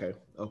 Okay.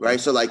 Right.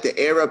 So like the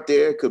air up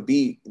there could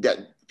be that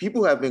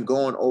people have been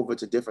going over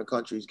to different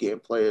countries getting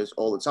players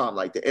all the time.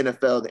 Like the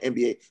NFL, the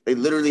NBA, they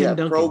literally have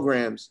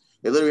programs.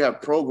 They literally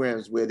have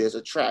programs where there's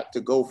a track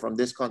to go from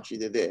this country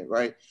to there.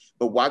 Right.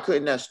 But why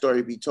couldn't that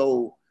story be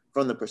told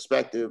from the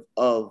perspective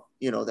of,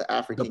 the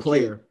African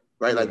player, kid,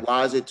 right? Like,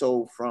 why is it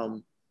told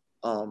from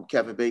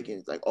Kevin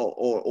Bacon? Like,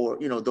 or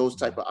those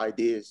type of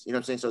ideas. You know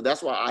what I'm saying? So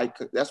that's why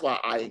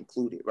I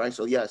include it, right?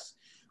 So yes,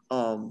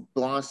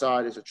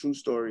 Blindside is a true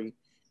story.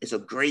 It's a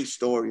great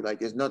story. Like,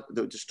 there's not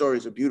the story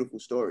is a beautiful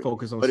story,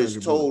 but it's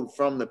told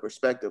from the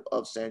perspective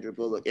of Sandra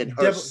Bullock and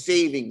her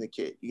saving the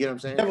kid. You get what I'm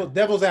saying?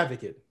 Devil's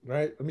advocate,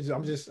 right? Don't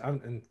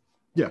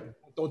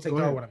take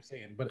out what I'm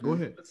saying, but go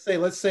ahead.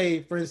 Let's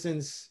say, for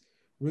instance,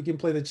 we can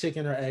play the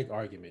chicken or egg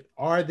argument.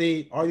 Are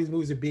these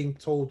movies being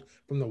told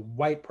from the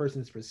white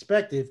person's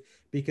perspective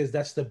because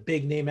that's the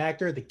big name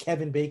actor, the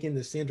Kevin Bacon,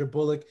 the Sandra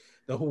Bullock,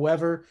 the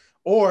whoever,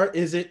 or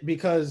is it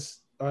because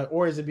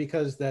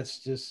that's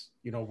just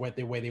what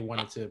the way they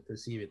wanted to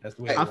perceive it? That's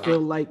the way I feel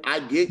like I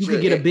get you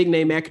could get a big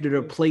name actor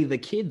to play the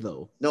kid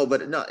though. No,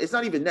 it's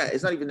not even that.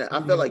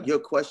 I feel like your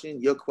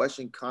question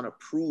kind of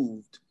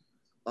proved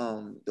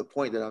the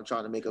point that I'm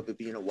trying to make of it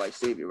being a white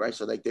savior, right?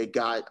 So like they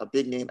got a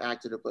big name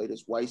actor to play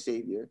this white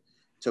savior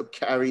to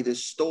carry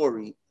this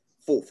story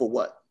for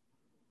what?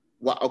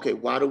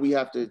 Why do we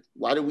have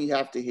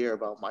to hear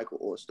about Michael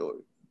Oher's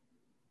story?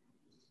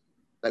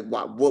 Like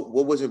what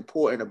was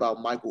important about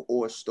Michael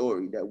Oher's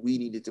story that we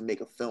needed to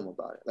make a film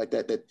about it? Like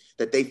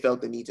that they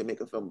felt the need to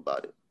make a film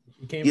about it.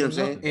 You know what I'm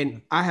saying?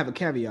 And I have a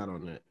caveat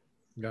on that.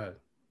 Go ahead.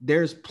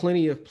 There's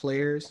plenty of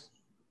players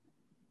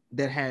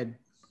that had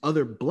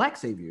other black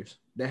saviors,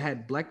 that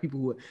had black people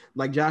who,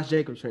 like Josh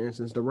Jacobs, for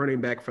instance, the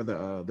running back for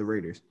the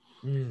Raiders.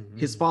 Mm-hmm.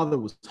 His father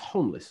was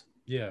homeless.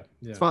 Yeah.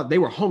 His father, they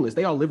were homeless.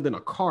 They all lived in a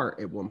car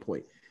at one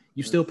point.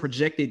 You still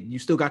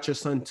got your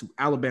son to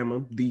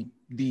Alabama, the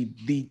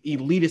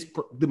elitist,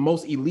 the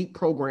most elite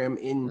program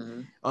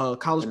in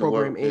college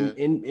program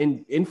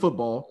in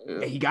football. Yeah.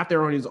 And he got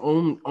there on his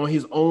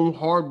own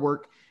hard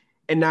work,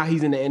 and now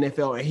he's in the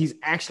NFL and he's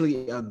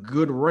actually a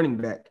good running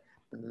back.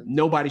 Mm-hmm.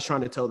 Nobody's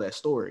trying to tell that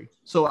story.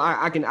 So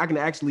I can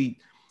actually,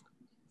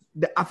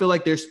 I feel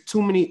like there's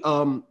too many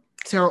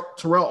Terrell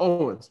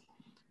Owens.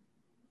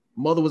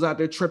 Mother was out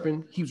there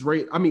tripping. He was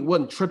raised,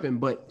 wasn't tripping,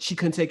 but she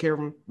couldn't take care of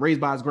him,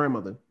 raised by his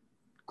grandmother.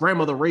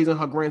 Grandmother raising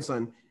her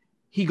grandson.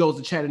 He goes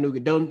to Chattanooga,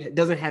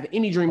 doesn't have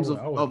any dreams of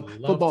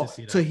football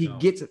till he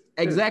gets it.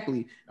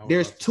 Exactly.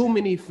 There's too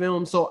many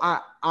films. So I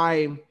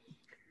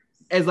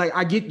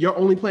get you're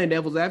only playing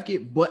devil's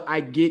advocate, but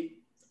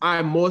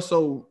I more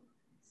so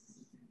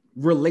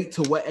relate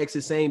to what X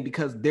is saying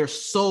because there's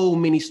so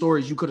many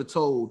stories you could have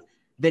told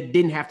that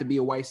didn't have to be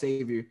a white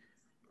savior.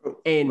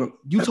 And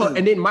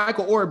and then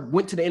Michael Oher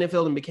went to the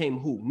NFL and became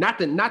who? Not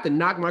to knock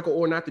Michael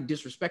Oher, not to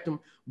disrespect him,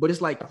 but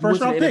it's like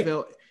first round pick.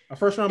 A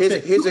first round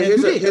pick. Here's my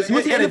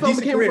point.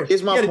 Decent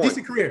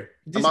career.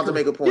 I'm about to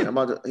make a point.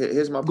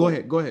 Here's my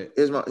point. Go ahead.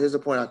 Here's the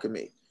point I can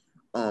make.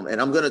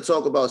 And I'm gonna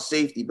talk about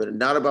safety, but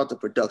not about the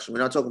production.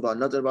 We're not talking about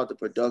nothing about the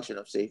production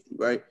of safety,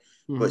 right?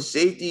 Mm-hmm. But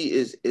safety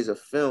is a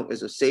film,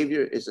 is a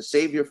savior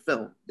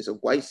film. It's a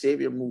white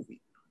savior movie,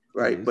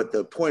 right? Mm-hmm. But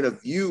the point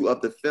of view of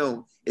the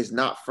film is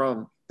not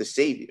from the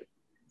savior.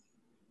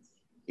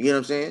 You know what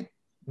I'm saying?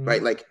 Mm-hmm.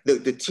 Right? Like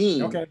the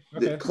team,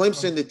 the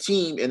Clemson, the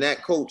team and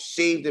that coach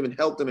saved him and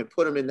helped him and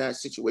put him in that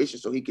situation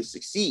so he could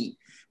succeed.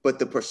 But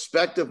the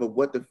perspective of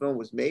what the film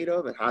was made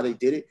of and how they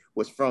did it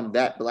was from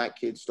that black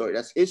kid's story.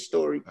 That's his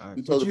story.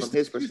 He told it from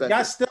his perspective.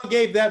 I still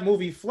gave that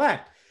movie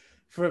flack.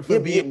 But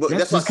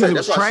that's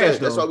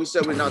why we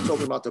said we're not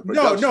talking about the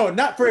production. No,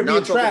 not for it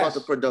being trash. About the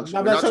production.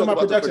 I'm not talking about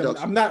production.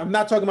 I'm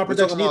not talking about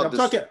production either. I'm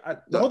talking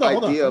hold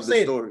on.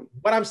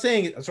 What I'm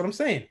saying, that's what I'm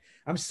saying.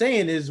 I'm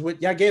saying is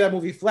what y'all gave that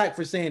movie flack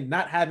for saying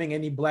not having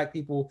any black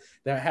people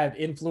that had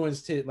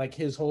influenced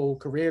his whole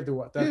career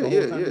throughout the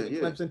whole time in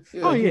Clemson.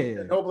 Oh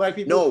yeah, no black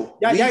people. No,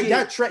 y'all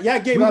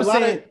gave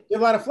a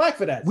lot of flack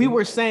for that. We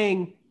were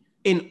saying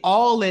in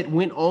all that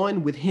went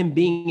on with him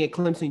being at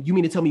Clemson, you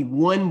mean to tell me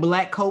one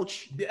black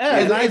coach?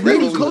 Yeah,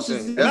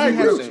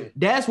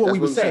 that's what we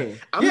were saying.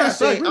 I'm not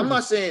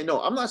saying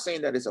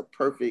that it's a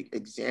perfect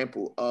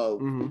example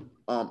of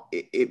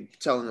it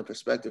telling the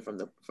perspective from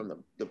the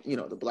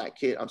black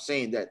kid. I'm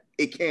saying that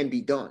it can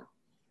be done.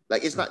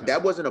 Like it's not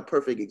that wasn't a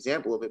perfect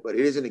example of it, but it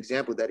is an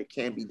example that it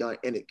can be done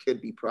and it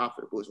could be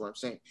profitable. Is what I'm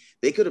saying.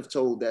 They could have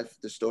told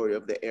the story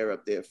of the heir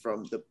up there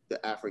from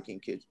the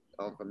African kid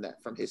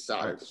from his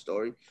side of the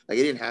story. Like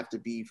it didn't have to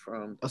be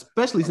from,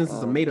 especially since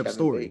it's a made up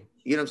story. Bay.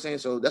 You know what I'm saying?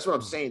 So that's what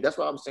I'm saying. That's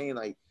why I'm saying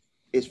like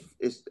it's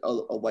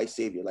a white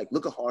savior. Like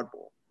look at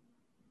Hardball.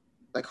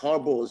 Like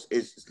Hardball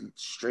is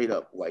straight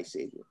up white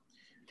savior.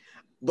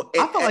 But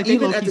I felt like they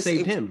low-key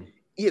saved him.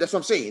 Yeah, that's what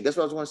I'm saying. That's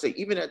what I was going to say.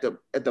 Even at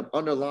the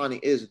underlining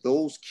is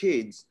those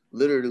kids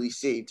literally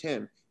saved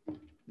him,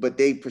 but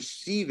they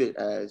perceive it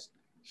as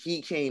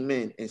he came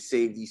in and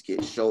saved these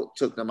kids,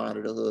 took them out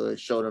of the hood,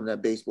 showed them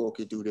that baseball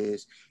could do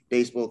this,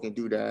 baseball can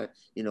do that.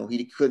 You know,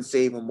 he couldn't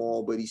save them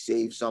all, but he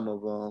saved some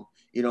of them.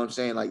 You know what I'm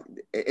saying? Like,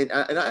 and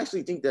I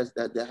actually think there's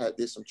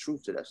some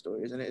truth to that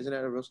story, isn't it? Isn't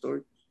that a real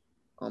story?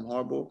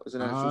 Hardball, isn't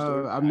that a true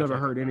story? I've never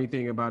heard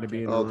anything about it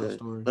being a real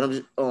story. But I'm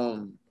just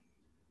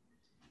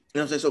you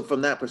know what I'm saying? So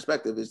from that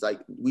perspective, it's like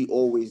we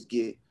always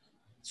get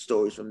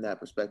stories from that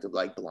perspective,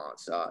 like Blind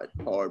Side,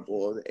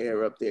 Hardball, the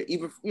heir up there,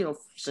 even, you know,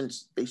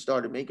 since they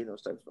started making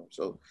those types of films.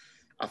 So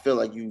I feel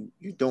like you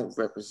don't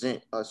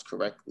represent us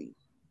correctly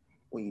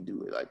when you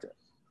do it like that.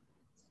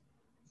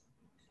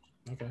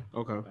 Okay.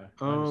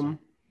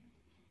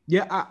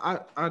 Yeah,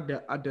 I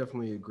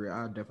definitely agree.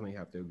 I definitely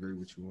have to agree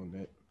with you on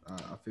that.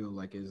 I feel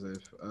like as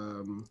if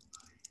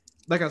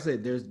like I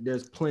said,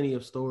 there's plenty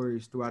of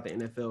stories throughout the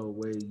NFL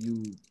where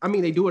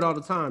they do it all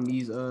the time.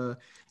 These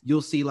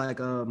you'll see like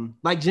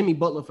Jimmy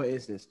Butler, for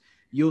instance.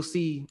 You'll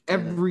see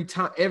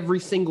every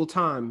single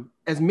time,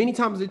 as many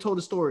times as they told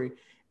the story,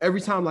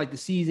 every time like the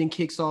season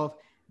kicks off,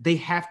 they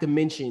have to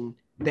mention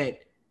that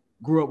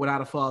grew up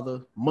without a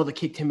father, mother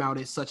kicked him out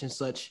at such and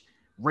such,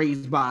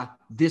 raised by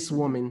this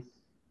woman,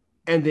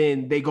 and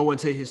then they go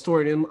into his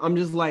story. And I'm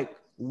just like,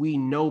 we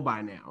know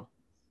by now.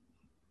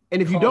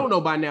 And if you don't know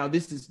by now,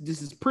 this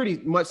is pretty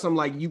much something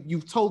like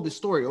you've told this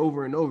story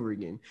over and over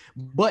again.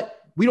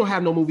 But we don't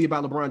have no movie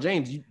about LeBron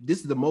James. This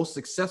is the most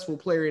successful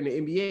player in the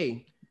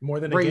NBA. More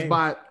than raised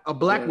by a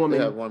black woman.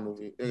 They have one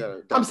movie.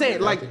 I'm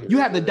saying like you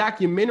have the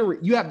documentary.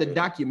 You have the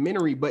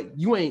documentary, but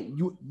you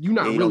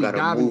not really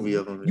got a movie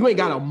of him. You ain't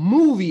got a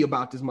movie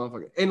about this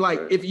motherfucker. And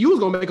like if you was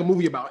gonna make a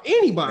movie about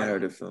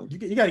anybody,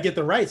 you got to get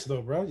the rights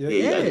though, bro.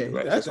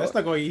 That's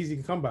not going to be easy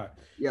to come by.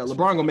 Yeah, LeBron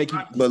gonna make you.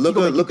 But look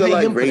at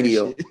like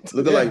Radio.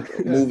 Look at like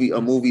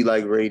a movie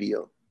like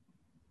Radio.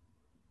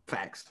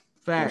 Facts.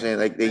 You know what I'm saying?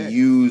 Like they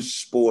use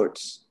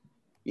sports,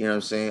 you know what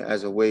I'm saying,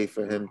 as a way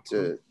for him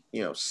to,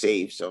 you know,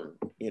 save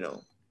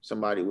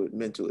somebody with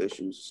mental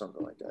issues or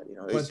something like that. You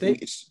know,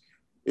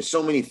 it's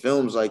so many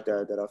films like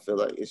that I feel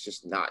like it's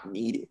just not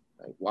needed.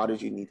 Like, why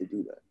did you need to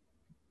do that?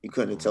 You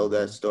couldn't tell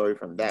that story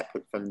from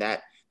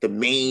the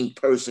main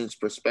person's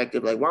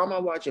perspective. Like, why am I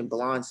watching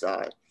Blind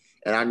Side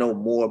and I know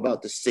more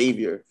about the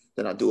savior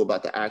than I do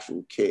about the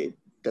actual kid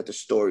that the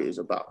story is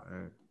about? You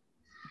know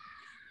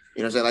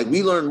what I'm saying? Like,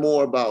 we learn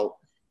more about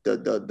the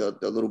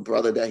little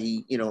brother that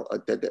he, you know,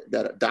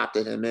 that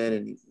adopted him in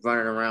and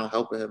running around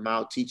helping him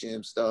out, teaching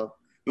him stuff.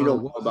 You know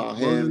more about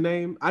him. What was his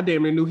name? I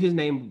damn near knew his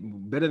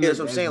name better than. Yeah, that's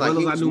what I'm saying. Like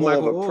he was more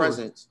of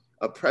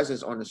a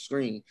presence on the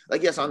screen.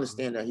 Like, yes, I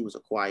understand that he was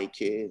a quiet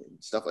kid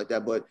and stuff like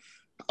that. But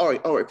all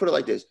right, put it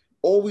like this: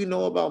 all we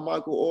know about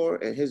Michael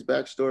Oher and his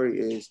backstory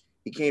is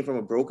he came from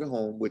a broken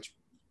home, which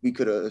we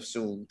could have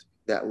assumed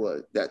that's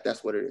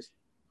what it is,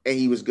 and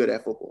he was good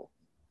at football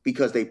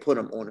because they put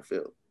him on the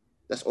field.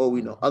 That's all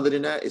we know. Other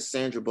than that, it's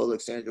Sandra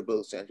Bullock.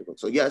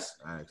 So yes,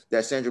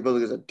 that Sandra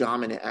Bullock is a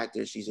dominant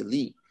actor. She's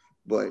elite,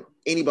 but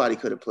anybody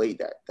could have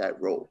played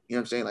that role. You know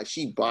what I'm saying? Like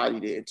she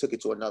bodied it and took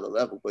it to another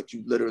level. But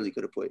you literally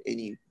could have put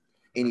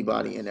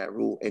anybody in that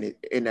role, and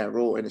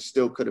it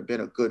still could have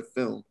been a good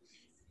film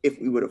if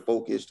we would have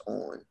focused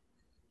on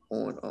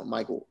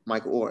Michael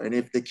Oher. And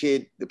if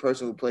the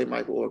person who played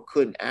Michael Oher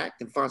couldn't act,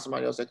 then find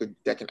somebody else that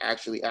can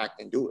actually act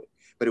and do it.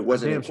 But it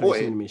wasn't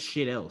important. Sure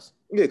shit else.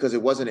 Yeah, because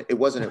it wasn't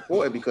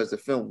important because the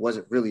film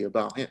wasn't really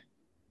about him.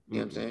 You know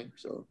what I'm saying?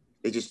 So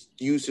they just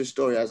used his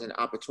story as an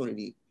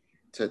opportunity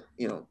to,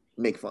 you know,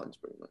 make funds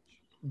pretty much.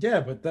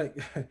 Yeah, but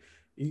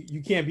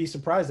you can't be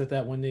surprised at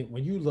that when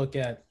you look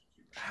at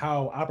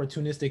how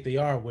opportunistic they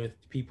are with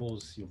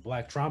people's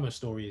black trauma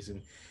stories.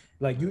 And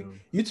like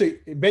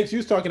Banks, you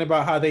was talking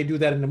about how they do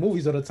that in the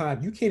movies all the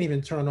time. You can't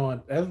even turn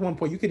on, at one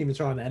point you couldn't even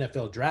turn on the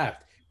NFL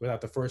draft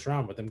without the first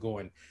round with them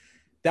going,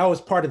 that was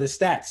part of the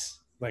stats.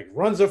 Like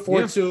runs a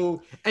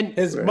 4.2, and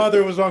his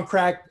mother was on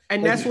crack,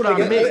 and that's what I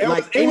meant.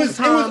 It was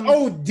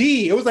OD.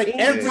 It was like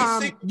every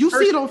time you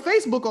see it on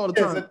Facebook all the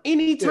time.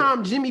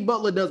 Anytime Jimmy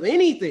Butler does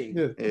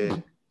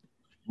anything,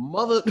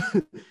 mother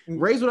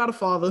raised without a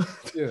father.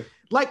 Yeah.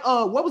 Like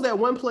what was that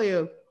one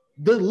player?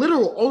 The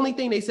literal only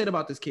thing they said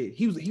about this kid,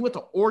 he went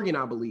to Oregon,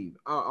 I believe.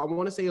 I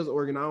want to say it was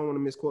Oregon. I don't want to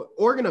misquote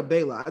Oregon or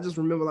Baylor. I just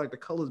remember like the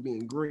colors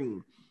being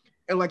green,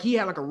 and like he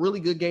had like a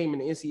really good game in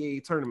the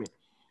NCAA tournament.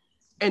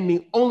 And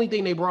the only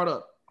thing they brought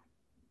up,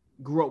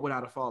 grew up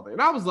without a father. And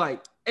I was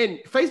like, And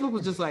Facebook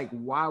was just like,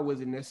 why was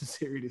it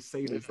necessary to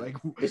say this? Like,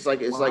 it's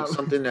like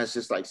something that's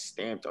just like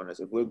stamped on us.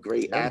 If we're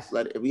great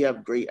athletic, if we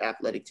have great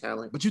athletic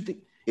talent, but you think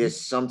there's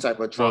some type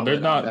of trauma.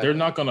 Well, they're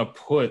not gonna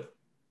put,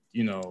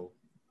 you know,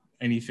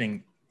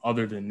 anything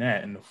other than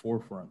that in the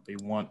forefront. They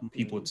want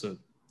people to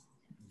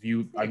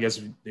view. I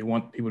guess they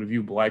want people to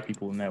view Black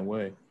people in that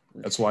way.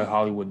 That's why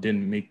Hollywood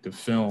didn't make the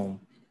film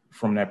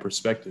from that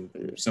perspective.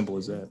 Simple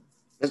as that.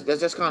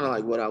 That's just kind of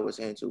like what I was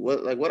saying too.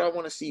 What I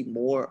want to see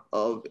more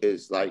of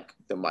is like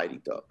the Mighty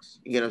Ducks.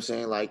 You get what I'm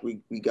saying? Like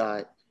we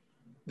got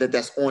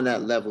that's on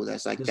that level.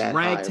 That's like this that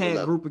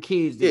ragtag group of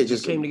kids that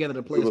just came together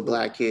to play. Group of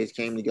Black kids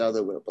came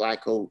together with a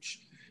Black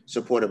coach,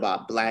 supported by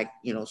Black,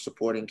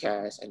 supporting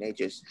cast, and they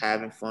just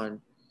having fun,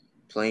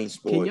 playing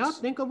sports. Can y'all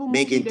think of a movie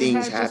making that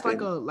things had just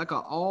happen? like a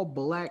all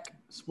Black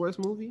sports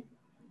movie?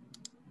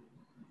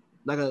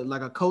 Like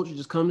a coach who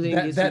just comes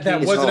in.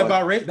 That wasn't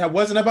about race. That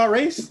wasn't about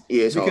race.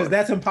 Yeah, it's because hard.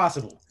 that's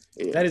impossible.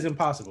 Yeah. That is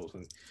impossible.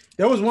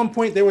 There was one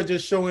point they were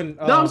just showing.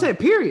 No, I'm saying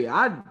period.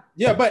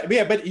 But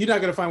you're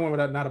not gonna find one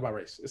without not about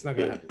race. It's not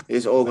gonna happen.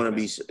 It's all gonna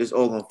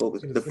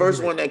focus. The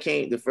first one that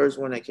came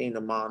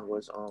to mind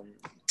was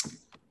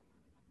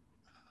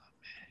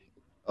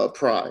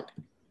Pride.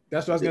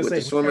 That's what I was gonna say.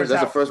 The swimmers,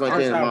 that's the first one that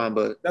came to mind,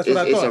 but that's what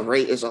I thought.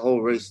 It's a whole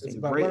race thing. It's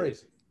about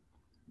race.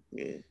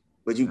 Yeah,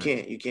 but you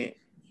can't.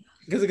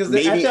 Because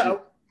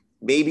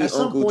maybe at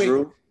some Uncle point-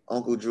 Drew.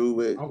 Uncle Drew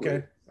with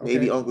Okay.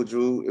 maybe Uncle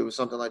Drew. It was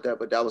something like that,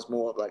 but that was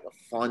more of like a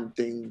fun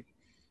thing.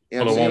 You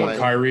know The what I'm one saying? with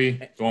Kyrie.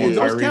 The one And with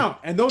those Kyrie. count.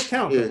 And those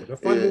count. Yeah, The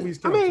fun yeah. movies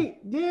I count. mean,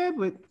 yeah,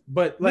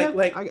 but I get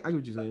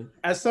what you're saying.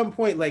 at some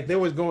point, like they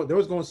was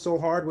going so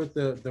hard with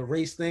the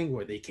race thing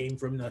where they came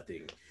from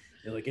nothing.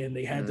 And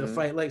they had to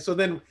fight. Like, so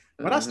then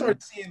when I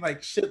started seeing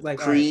like shit like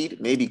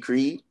Creed, maybe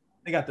Creed.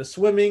 they got the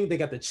swimming, they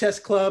got the chess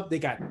club, they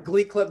got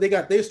Glee Club,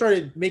 they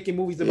started making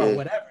movies about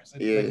whatever. So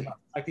like about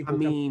Black people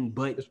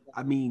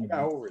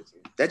got over it.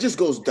 That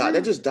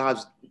just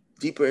dives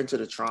deeper into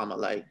the trauma.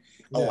 Like,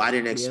 I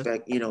didn't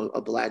expect,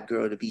 a Black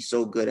girl to be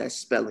so good at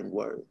spelling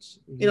words.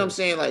 You know what I'm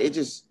saying? Like it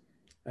just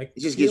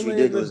gets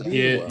ridiculous.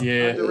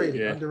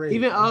 Underrated.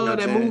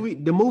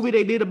 Even the movie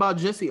they did about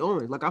Jesse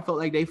Owens, like I felt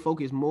like they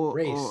focused more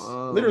race.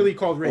 on Literally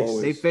called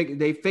race.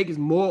 They focused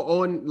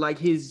more on like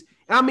his.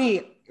 I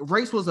mean,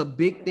 race was a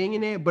big thing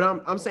in there, but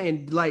I'm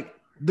saying like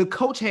the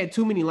coach had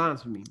too many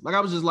lines for me. Like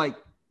I was just like,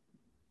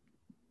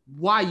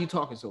 why are you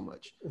talking so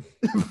much?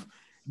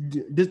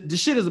 The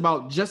shit is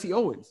about Jesse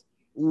Owens.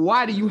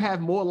 Why do you have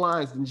more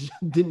lines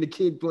than the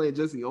kid playing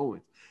Jesse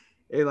Owens?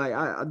 And like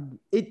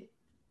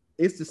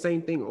it's the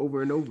same thing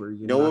over and over.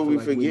 You know what we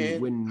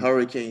forget?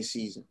 Hurricane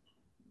season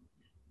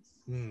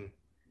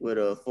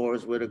with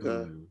Forrest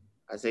Whitaker,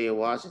 Isaiah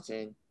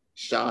Washington,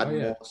 Shad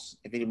Moss.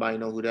 If anybody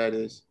know who that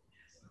is.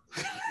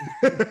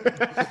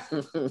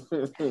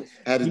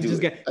 He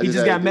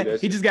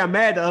just got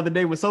mad the other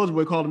day when Soulja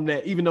Boy called him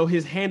that, even though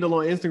his handle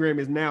on Instagram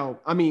is now,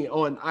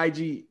 on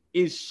IG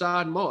is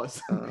Shad Moss.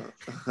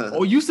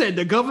 Oh, you said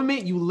the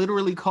government? You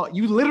literally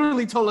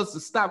told us to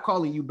stop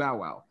calling you Bow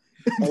Wow.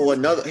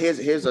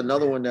 Here's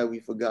another one that we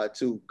forgot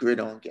too.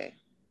 Gridiron Gang.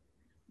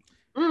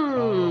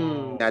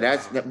 Now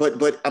that's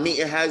but I mean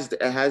it has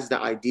the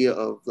idea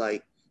of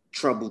like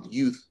troubled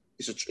youth.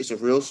 It's a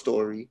real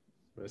story.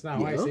 But it's not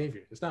a white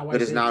savior. Not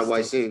a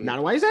white savior. Not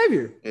a white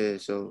savior. Yeah,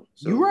 so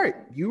you're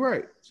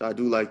right. So I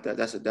do like that.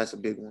 That's a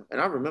big one, and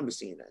I remember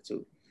seeing that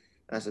too.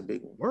 That's a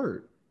big one.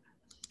 Word.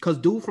 Because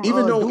dude from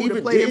even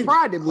that played in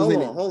Pride that was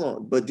in it. Hold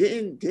on, but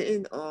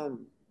didn't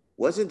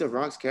wasn't The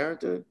Rock's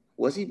character,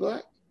 was he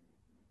Black?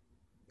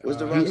 Was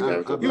The Rock's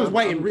character? He was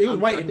white in real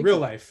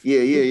life. Yeah.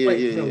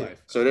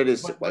 So that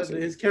is but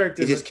his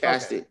character. They just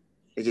cast it.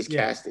 They just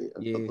cast it.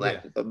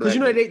 Because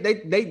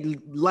they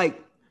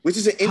like. Which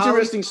is an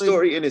interesting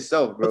story in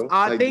itself, bro.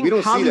 I think we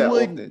don't see that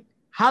often.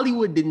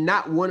 Hollywood did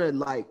not want to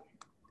like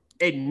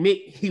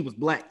admit he was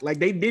Black. Like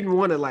they didn't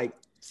want to like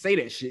say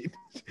that shit.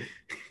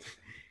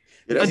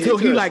 Until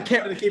he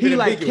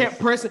kept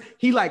pressing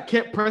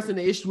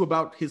the issue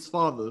about his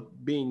father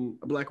being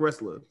a Black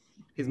wrestler,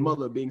 his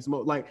mother being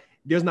smoked. Like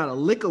there's not a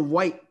lick of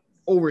white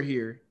over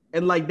here,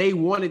 and like they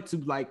wanted to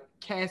like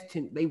cast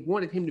him. They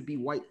wanted him to be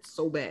white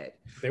so bad.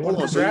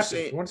 So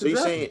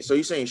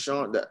you're saying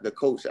Sean, the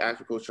coach, the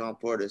actual coach Sean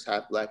Porter is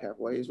half Black, half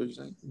white? Is what you're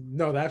saying?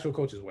 No, the actual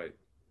coach is white.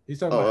 He's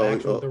talking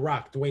about The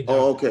Rock, Dwayne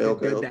Johnson.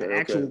 Okay. The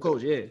actual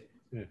coach, yeah.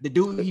 The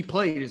dude he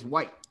played is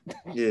white.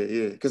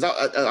 Yeah. Because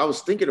I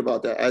was thinking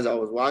about that as I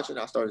was watching.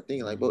 I started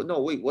thinking like, but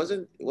no, wait,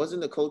 wasn't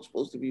the coach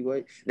supposed to be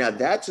white? Now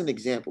that's an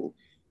example.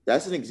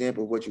 That's an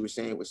example of what you were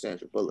saying with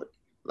Sandra Bullock.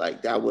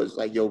 Like that was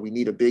like, yo, we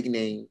need a big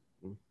name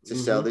to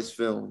sell this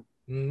film.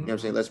 You know what I'm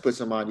saying? Let's put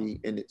somebody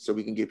in it so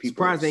we can get people.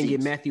 Surprised they didn't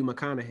get Matthew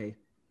McConaughey.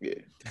 Yeah.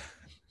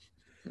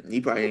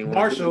 He probably ain't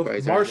Marshall.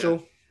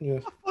 Yeah.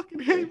 I fucking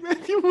hate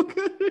Matthew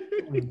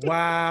McConaughey.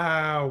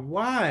 Wow.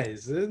 Why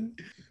is it?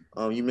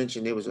 You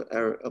mentioned there was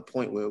a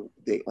point where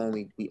we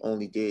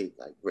only did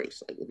like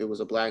race. Like if it was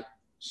a Black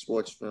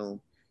sports film,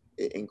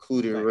 it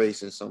included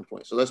race at some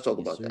point. So let's talk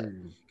about that.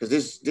 Because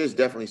there's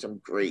definitely some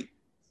great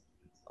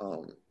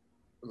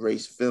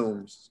race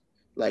films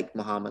like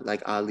Muhammad,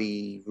 like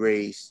Ali,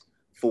 race,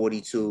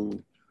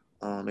 42,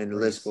 and the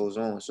list goes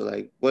on. So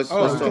like, let's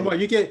come on,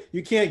 you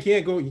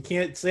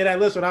can't say that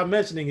list without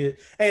mentioning it.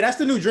 Hey, that's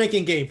the new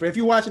drinking game. For if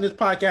you're watching this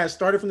podcast,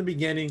 started from the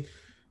beginning.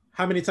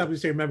 How many times we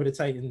say remember the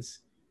Titans?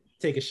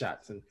 Take a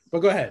shot. But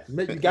go ahead.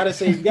 You gotta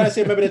say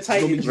remember the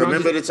Titans.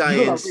 Remember the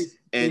Titans,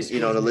 and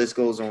the list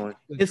goes on.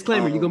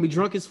 Disclaimer: you're gonna be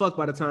drunk as fuck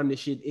by the time this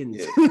shit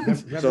ends.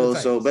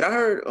 Yeah. But I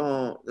heard,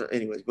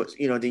 anyways, but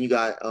then you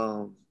got,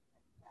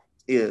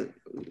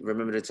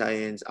 remember the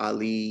Titans,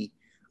 Ali,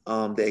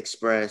 the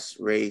Express,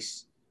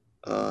 race,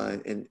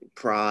 and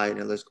Pride,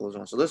 and the list goes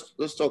on. So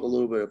let's talk a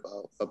little bit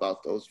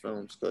about those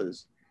films,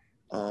 because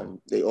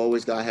they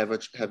always got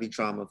heavy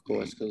trauma, of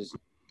course, because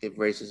if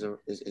race is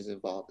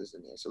involved, is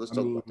in there. So let's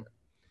talk about that.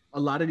 A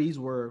lot of these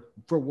were,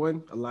 for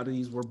one,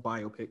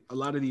 biopic. A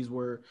lot of these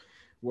were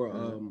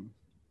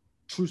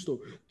true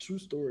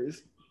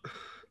stories.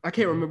 I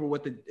can't remember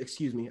what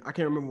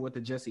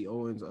the Jesse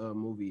Owens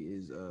movie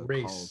is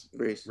Race.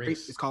 called. Race.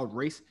 It's called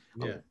Race.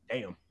 Yeah.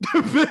 Oh,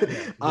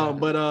 damn.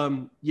 But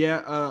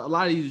a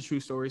lot of these are true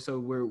stories, so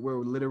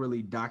we're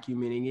literally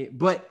documenting it.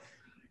 But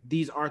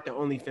these aren't the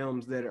only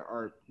films that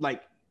are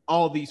like,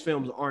 all these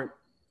films aren't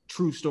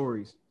true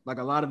stories. Like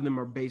a lot of them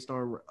are based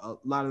on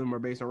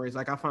race.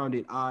 Like I found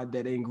it odd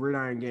that in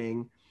Gridiron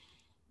Gang,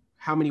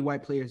 how many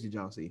white players did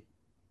y'all see?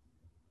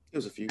 It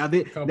was a few.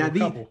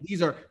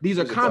 These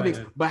are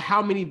convicts, but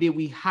how many did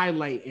we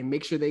highlight and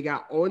make sure they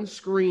got on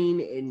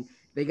screen and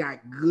they got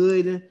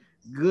good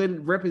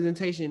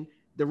representation?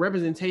 The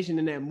representation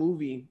in that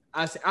movie,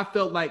 I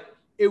felt like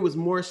it was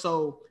more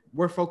so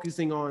we're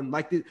focusing on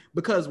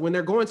because when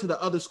they're going to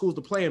the other schools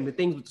to play them, the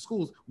things with the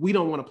schools, we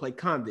don't want to play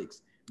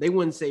convicts. They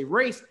wouldn't say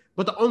race,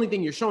 but the only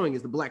thing you're showing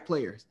is the black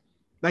players.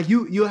 Like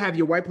you'll have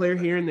your white player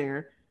here and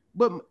there,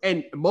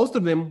 and most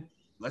of them,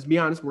 let's be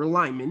honest, were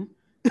linemen.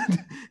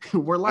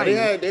 We're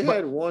linemen. They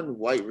had one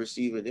white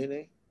receiver, didn't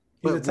they?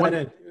 But tight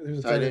end.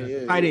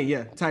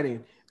 Tight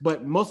end.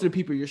 But most of the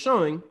people you're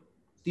showing,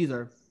 these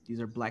are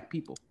black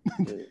people.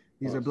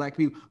 These are black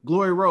people.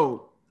 Glory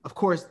Road, of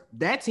course,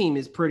 that team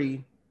is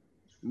pretty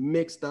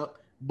mixed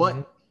up.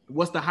 But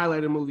what's the highlight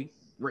of the movie?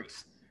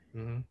 Race.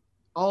 Mm-hmm.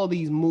 All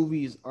these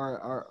movies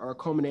are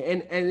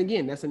culminating, and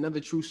again, that's another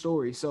true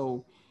story.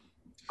 So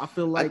I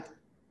feel like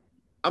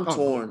I'm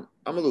torn.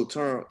 I'm a little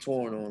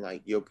torn on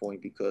like your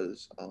point,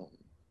 because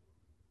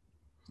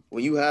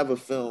when you have a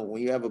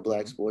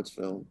black sports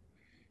film,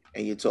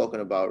 and you're talking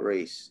about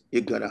race,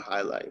 you're gonna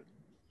highlight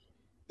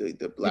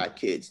the black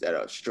kids that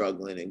are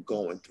struggling and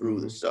going through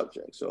the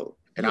subject. So,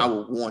 and I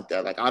would want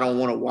that. Like, I don't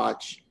want to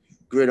watch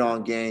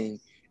Gridiron Gang,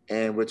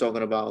 and we're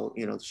talking about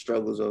the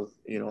struggles of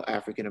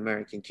African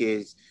American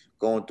kids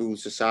going through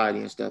society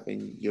and stuff,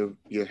 and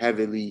you're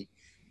heavily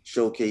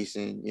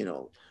showcasing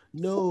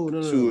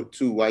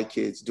two white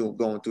kids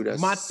going through that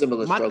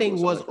similar struggle. My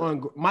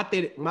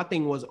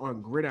thing was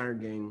on Gridiron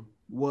Gang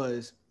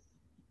was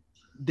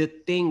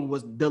it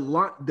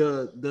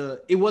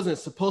wasn't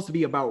supposed to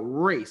be about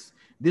race.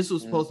 This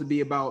was supposed to be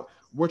about,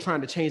 we're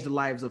trying to change the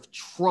lives of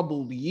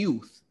troubled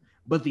youth,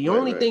 but the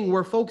only thing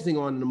we're focusing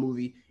on in the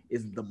movie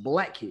is the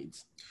black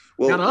kids.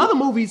 Now the other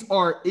movies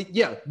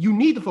you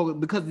need to focus,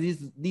 because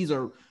these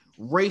are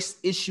race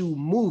issue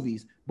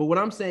movies. But what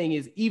I'm saying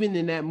is, even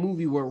in that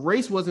movie where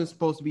race wasn't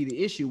supposed to be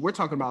the issue, we're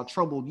talking about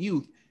troubled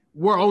youth.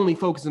 We're only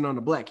focusing on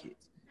the black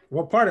kids.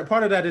 Well, part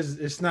of that is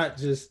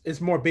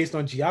it's more based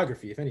on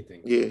geography, if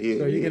anything. Yeah.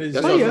 So you're gonna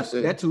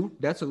that too.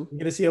 You're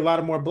gonna see a lot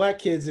of more black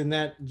kids in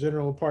that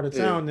general part of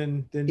town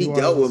than he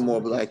dealt with more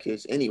black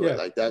kids anyway. Yeah.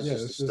 Like that's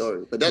just the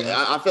story. But that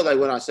I feel like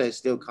what I said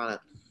still kind of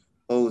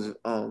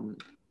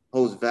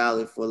holds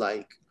valid for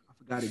like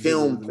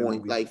film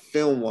point, like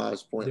film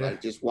wise point,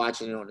 like just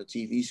watching it on the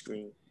TV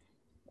screen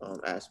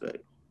aspect.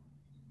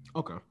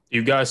 Okay.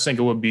 You guys think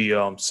it would be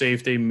say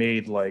if they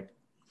made, like,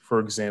 for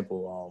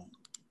example,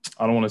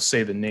 I don't want to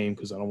say the name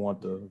because I don't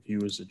want the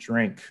viewers to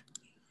drink,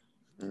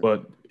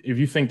 but if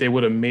you think they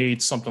would have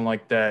made something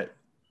like that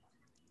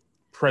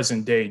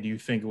present day, do you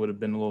think it would have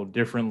been a little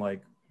different?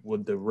 Like,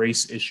 would the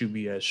race issue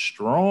be as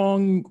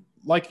strong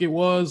like it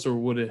was, or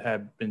would it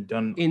have been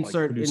done in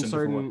certain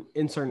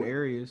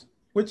areas?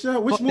 Which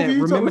movie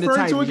you referring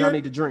to again? Y'all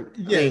need to drink.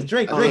 Yeah,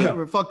 drink.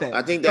 Fuck that.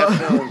 I think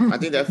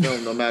that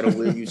film, no matter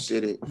where you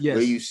sit it,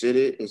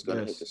 it's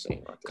gonna hit the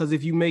same. Because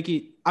if you make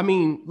it, I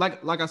mean,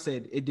 like I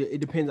said, it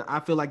depends.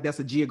 I feel like that's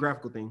a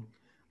geographical thing.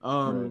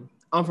 I'm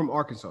from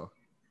Arkansas,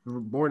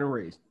 born and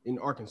raised in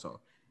Arkansas,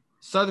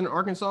 Southern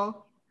Arkansas,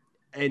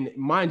 and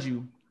mind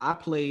you, I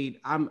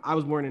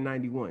was born in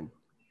 '91.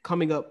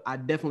 Coming up, I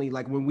definitely,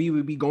 like, when we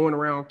would be going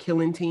around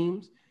killing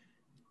teams,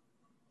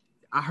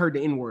 I heard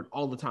the N-word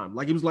all the time.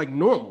 Like, it was like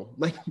normal.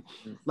 Like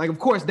of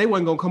course they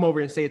wasn't gonna come over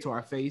and say it to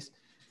our face.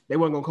 They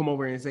weren't gonna come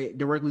over and say it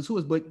directly to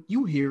us, but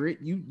you hear it,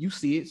 you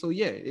see it. So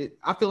yeah,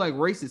 I feel like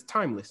race is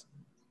timeless,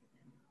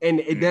 and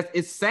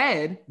it's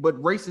sad,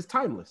 but race is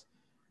timeless.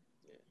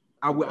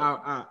 I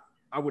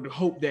would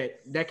hope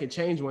that can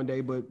change one day,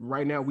 but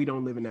right now we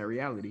don't live in that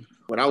reality.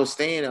 When I was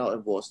staying out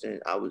in Boston,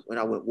 when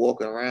I went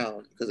walking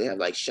around, because they have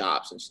like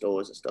shops and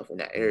stores and stuff in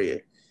that area,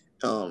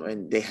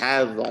 And they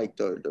have like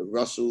the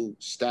Russell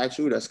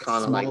statue that's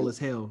kind of like small as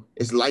hell.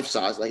 It's life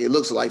size. Like it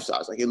looks life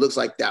size. Like it looks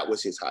like that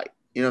was his height.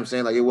 You know what I'm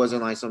saying? Like it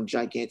wasn't like some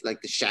gigantic,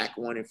 like the Shaq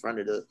one in front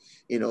of the,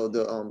 in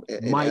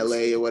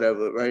LA or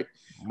whatever, right?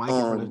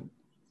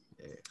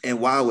 And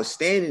while I was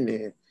standing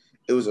there,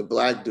 it was a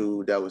black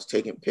dude that was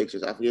taking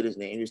pictures. I forget his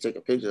name. He was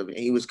taking pictures of it,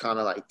 and he was kind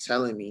of like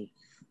telling me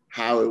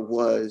how it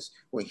was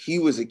when he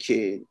was a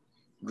kid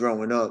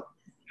growing up,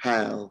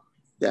 how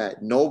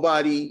that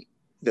nobody,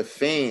 the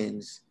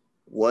fans,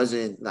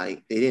 wasn't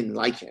like, they didn't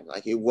like him.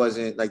 Like it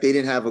wasn't like they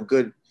didn't have a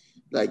good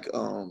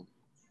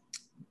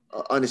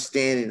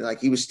understanding. Like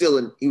he was still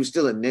a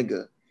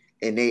nigga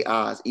in their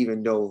eyes,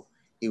 even though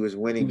he was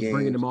winning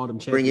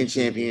games, bringing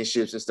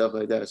championships and stuff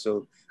like that.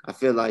 So I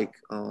feel like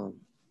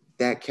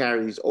that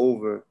carries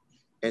over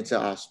into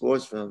our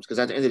sports films, because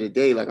at the end of the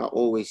day, like I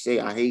always say,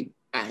 I hate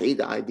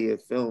the idea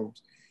of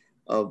films,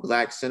 of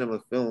black cinema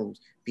films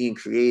being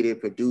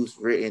created, produced,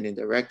 written, and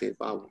directed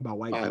by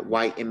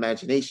white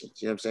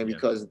imaginations. You know what I'm saying? Yeah.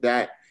 Because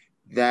that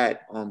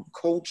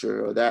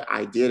culture, or that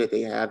idea that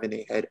they have in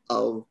their head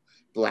of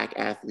black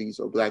athletes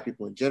or black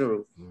people in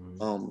general,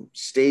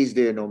 stays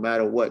there no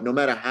matter what, no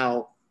matter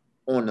how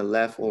on the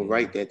left or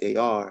right that they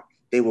are.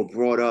 They were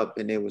brought up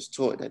and they was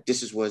taught that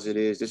this is what it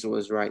is, this is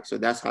what's right. So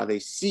that's how they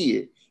see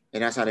it,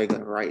 and that's how they're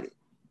gonna write it.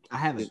 I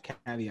have a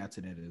caveat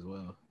to that as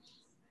well.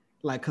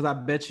 Like, cause I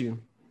bet you.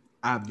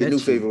 Your new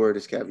favorite word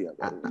is caveat.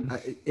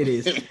 It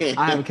is.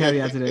 I have a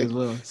caveat to that as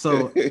well.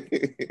 So,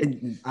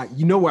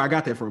 you know where I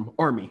got that from?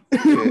 Army.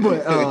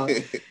 But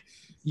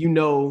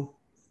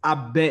I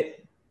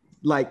bet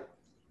like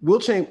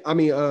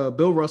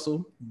Bill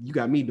Russell. You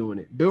got me doing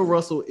it. Bill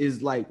Russell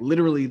is like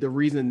literally the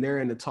reason they're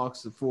in the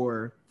talks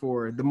for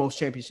the most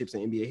championships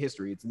in NBA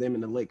history. It's them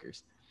and the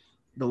Lakers.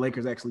 The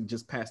Lakers actually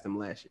just passed them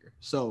last year.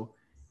 So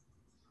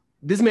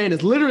this man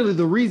is literally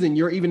the reason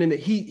you're even in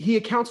it. He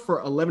accounts for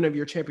 11 of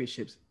your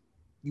championships.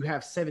 You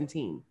have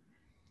 17.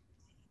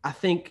 I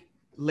think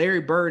Larry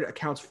Bird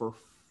accounts for,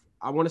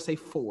 I want to say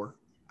 4.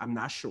 I'm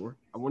not sure.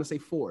 I want to say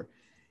 4.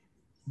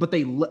 But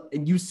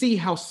and you see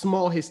how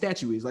small his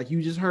statue is. Like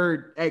you just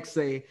heard X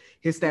say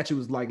his statue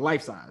is like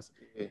life size.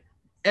 Yeah.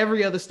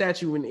 Every other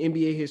statue in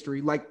NBA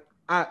history, like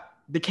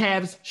the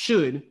Cavs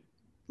should,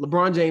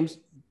 LeBron James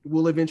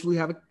will eventually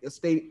have a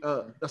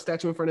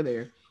statue in front of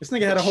there. This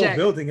nigga had a whole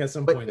building at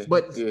some point.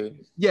 But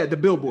the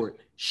billboard.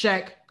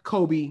 Shaq,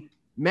 Kobe,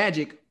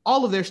 Magic,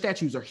 all of their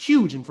statues are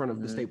huge in front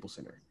of the Staples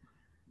Center.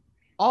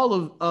 All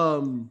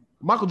of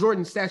Michael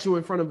Jordan's statue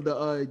in front of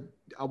the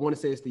I want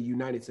to say it's the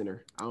United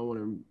Center.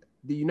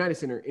 The United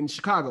Center in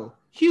Chicago,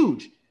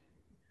 huge.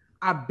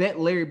 I bet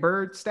Larry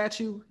Bird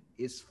statue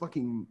is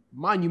fucking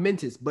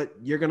monumentous, but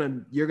you're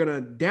gonna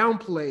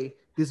downplay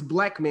this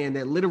black man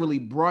that literally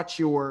brought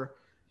your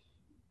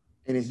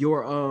what's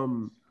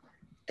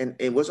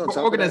on top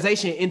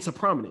organization of that, into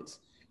prominence.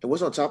 And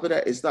what's on top of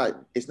that? It's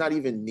not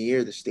even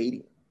near the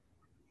stadium.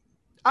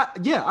 I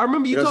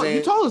remember you told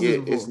us this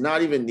before. It's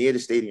not even near the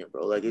stadium,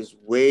 bro. Like it's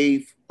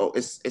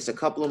it's a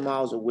couple of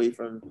miles away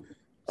from.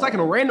 It's like in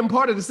a random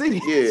part of the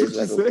city. Yeah,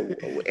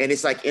 and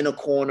it's like in a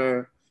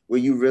corner where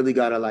you really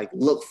gotta like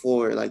look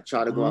for it, like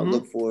try to go out and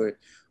look for it.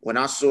 When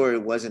I saw it,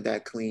 it wasn't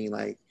that clean,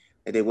 like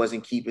they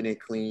wasn't keeping it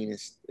clean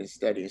and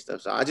steady and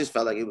stuff. So I just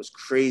felt like it was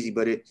crazy,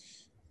 but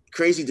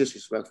crazy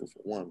disrespectful for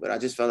one. But I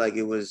just felt like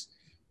it was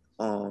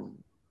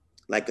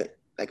like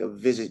a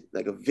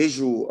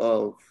visual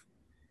of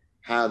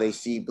how they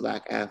see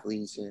black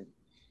athletes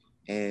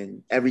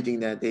and everything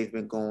that they've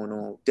been going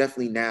on.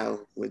 Definitely now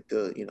with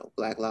the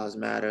Black Lives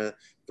Matter,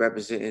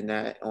 representing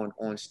that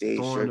on stage,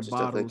 shirts and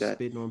stuff like that.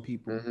 Spitting on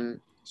people. Mm-hmm.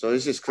 So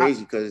it's just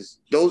crazy because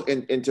those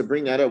and to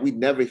bring that up, we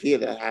never hear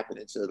that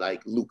happening to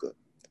like Luka.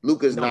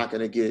 Luka's not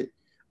gonna get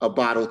a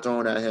bottle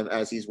thrown at him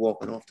as he's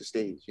walking off the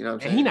stage. You know what I'm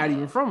saying? And he's not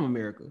even from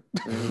America.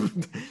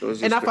 Mm-hmm. So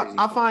it's and just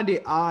I find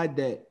it odd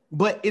that,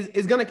 but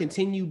it's gonna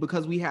continue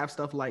because we have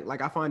stuff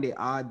like I find it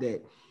odd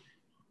that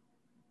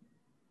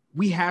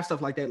we have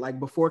stuff like that.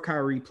 Like before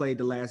Kyrie played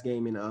the last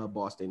game in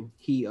Boston,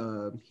 he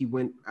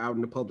went out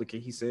in the public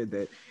and he said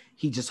that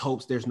he just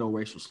hopes there's no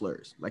racial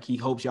slurs. Like he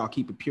hopes y'all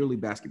keep it purely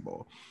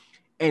basketball.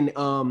 And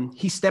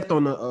he stepped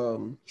on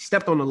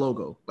the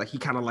logo. Like he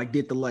kind of like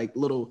did the like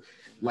little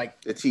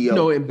like the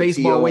TO, in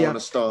baseball way on the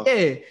star.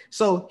 Yeah.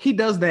 So he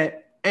does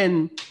that,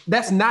 and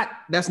that's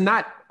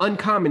not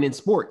uncommon in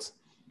sports.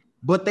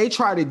 But they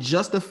try to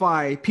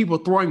justify people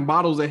throwing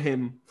bottles at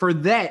him for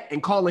that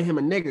and calling him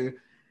a nigger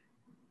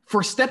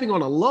for stepping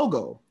on a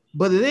logo.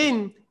 But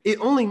then it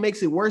only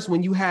makes it worse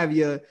when you have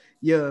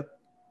your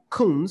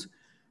coons,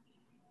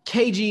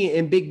 KG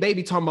and Big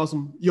Baby talking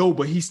about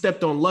but he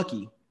stepped on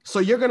Lucky. So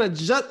you're gonna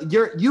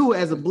you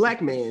as a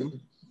black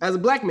man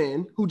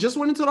who just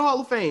went into the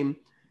Hall of Fame,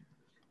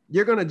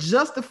 you're gonna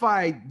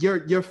justify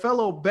your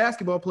fellow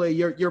basketball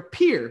player, your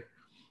peer,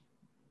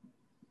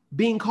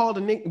 being called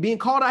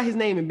out his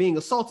name and being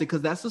assaulted,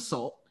 because that's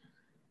assault.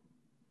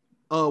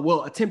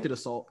 Attempted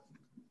assault,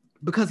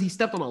 because he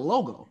stepped on a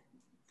logo.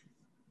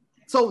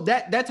 So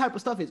that type of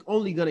stuff is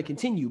only going to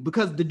continue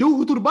because the dude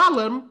who threw the bottle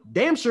at him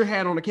damn sure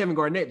had on a Kevin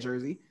Garnett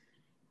jersey.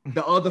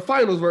 The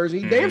finals version.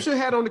 He damn sure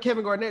had on the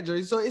Kevin Garnett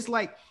jersey. So it's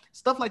like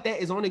stuff like that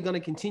is only going to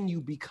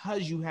continue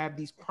because you have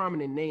these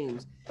prominent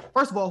names.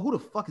 First of all, who the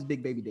fuck is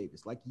Big Baby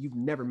Davis? Like, you've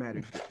never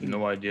mattered.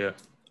 No idea.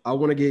 I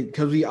want to get,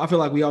 because I feel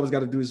like we always got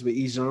to do this with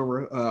each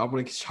genre. I want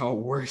to get y'all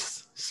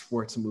worst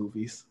sports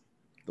movies.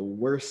 The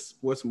worst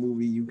sports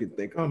movie you could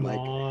think of. Come like,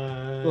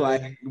 on.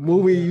 like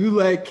movie you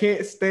like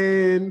can't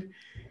stand.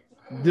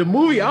 The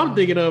movie I'm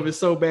thinking of is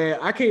so bad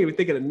I can't even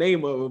think of the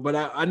name of it, but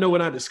I know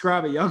when I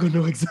describe it, y'all gonna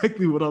know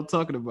exactly what I'm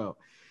talking about.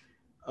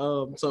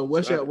 So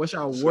what's your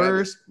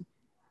worst?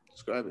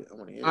 Describe it. I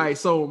want to hear. All right,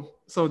 so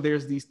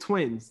there's these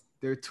twins.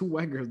 They're two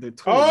white girls. They're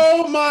twins.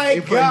 Oh my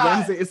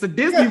God! It's a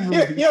Disney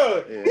movie.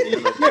 Yo,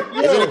 Isn't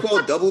it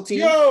called Double Team?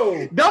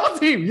 yo, Double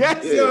Team.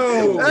 Yes,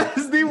 Yo.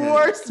 That's the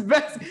worst.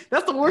 Best.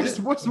 That's the worst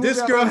sports movie. this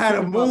I've girl ever had a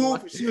seen in my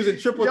life. move. She was a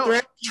triple Yo,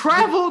 threat.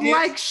 traveled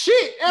like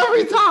shit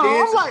every time.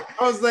 I'm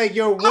like, I was like,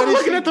 yo, what I'm is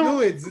looking she at the-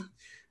 doing?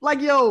 Like,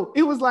 yo,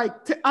 it was like,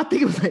 I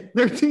think it was like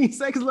 13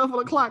 seconds left on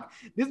the clock.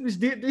 This bitch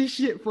did this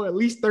shit for at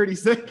least 30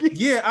 seconds.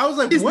 Yeah, I was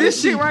like, It's what this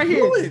is shit she right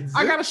doing, here. sis?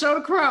 I gotta show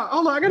the crowd.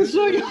 Hold on, I gotta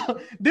show y'all.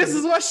 This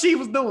is what she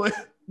was doing.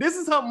 This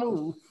is her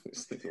move.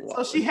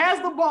 So she has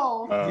the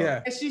ball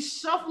Yeah. and she's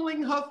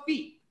shuffling her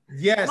feet.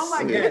 Yes. And I'm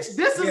like, yes. bitch,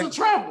 this is yes. a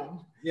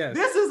travel. Yes.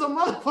 This is a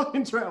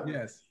motherfucking travel.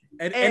 Yes.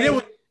 And it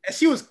was. And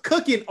she was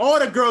cooking all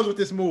the girls with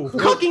this move.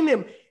 Cooking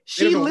them.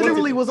 She don't know what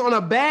literally to do. was on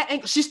a bad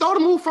ankle. She stole the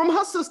move from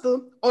her sister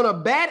on a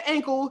bad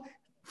ankle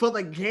for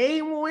the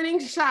game-winning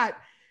shot.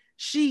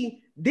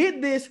 She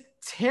did this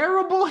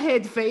terrible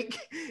head fake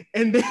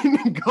and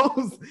then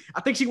goes,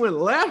 I think she went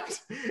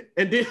left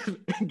and then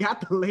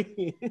got the lay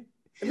in.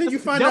 And then you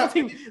find Double out.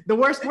 Team, the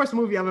worst sports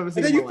movie I've ever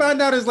seen. And then in you my life.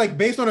 found out it's like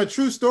based on a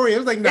true story. It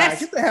was like, nah, Yes.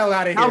 get the hell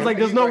out of here. I was like,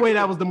 there's no way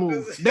that was the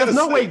move. There's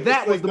no way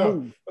that was the no.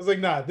 move. I was like,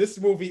 nah, this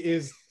movie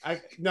is. I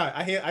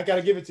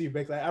gotta give it to you,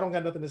 Bex. I don't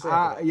got nothing to say.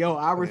 after that. Yo,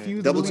 I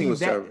refuse. Double to Team believe was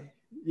that. terrible. Yeah,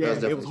 That was it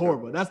was definitely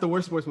horrible. terrible. That's the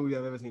worst sports movie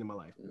I've ever seen in my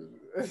life.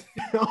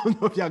 I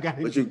don't know if y'all got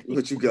it.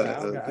 What you got?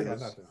 I got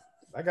nothing.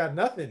 I got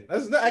nothing.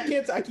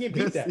 I can't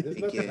beat that. There's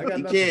You nothing. I can't. got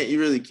You nothing. can't. You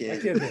really I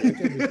can't. can't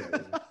beat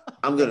that.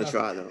 I'm gonna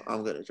try though.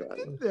 I'm gonna try.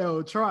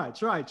 Yo, try.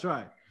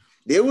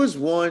 There was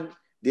one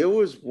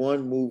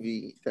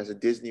movie that's a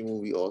Disney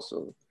movie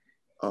also.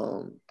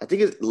 I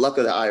think it's Luck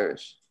of the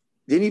Irish.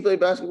 Didn't he play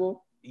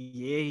basketball?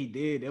 Yeah, he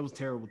did. That was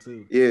terrible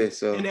too. Yeah.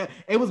 So And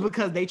it was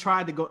because they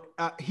tried to go.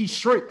 He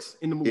shrinks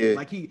in the movie. Yeah.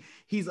 Like he's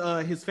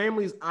his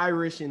family's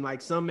Irish and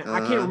like some. I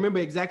can't Uh-huh. remember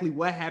exactly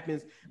what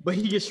happens, but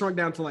he gets shrunk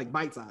down to like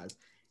bite size.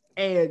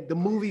 And the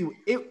movie,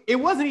 it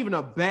wasn't even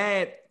a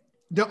bad.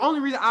 The only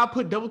reason I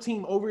put Double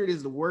Team over it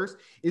as the worst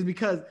is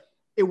because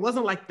it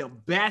wasn't like the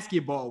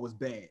basketball was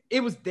bad.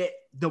 It was that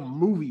the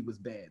movie was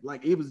bad.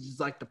 Like it was just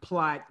like the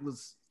plot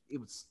was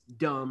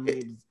dumb. It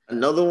was,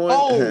 another one.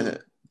 Oh,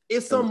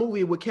 it's some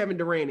movie with Kevin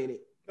Durant in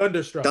it.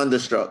 Thunderstruck.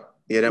 Thunderstruck.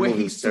 Yeah, that Where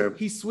movie was terrible.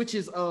 he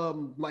switches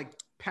like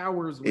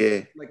powers. With,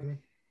 Yeah. like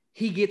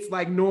he gets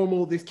like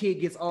normal. This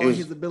kid gets all It was-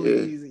 his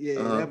abilities. yeah.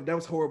 Yeah, that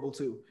was horrible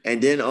too.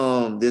 And then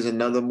there's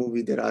another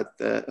movie that I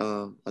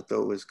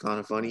thought was kind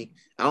of funny.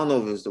 I don't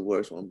know if it was the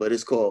worst one, but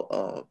it's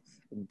called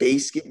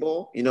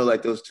Basketball. You know,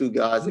 like those two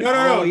guys.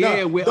 Oh,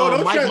 yeah, with,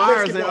 don't Mike trash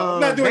Myers and, basketball.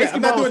 I'm not doing that.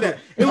 I'm not basketball. doing that.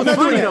 It was I'm not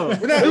funny, doing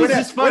though. that. It was We're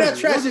just not funny. It was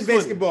trashing just funny.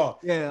 basketball.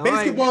 Yeah,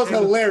 Basketball is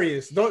like-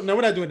 hilarious. We're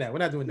not doing that. We're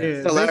not doing that. Yeah.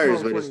 It's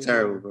hilarious, Basketball but it's funny.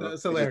 terrible, bro.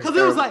 It's hilarious. Because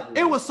it was like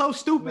it was so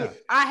stupid. Nah.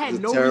 I had It's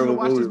a no reason to terrible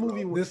watch this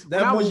movie, movie That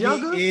when I was movie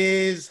younger.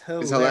 is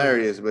hilarious. It's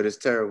hilarious, but it's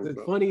terrible, It's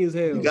bro. funny as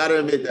hell. You gotta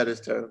admit that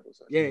it's terrible.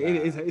 son. Yeah,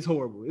 it's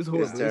horrible. It's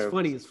horrible. It's terrible.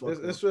 funny as fuck.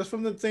 It's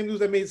from the same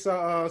dudes that made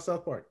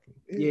South Park.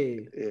 Yeah. Yeah,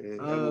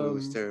 that movie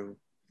was Um, terrible.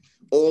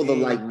 All the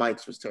yeah. like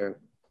Mikes was terrible.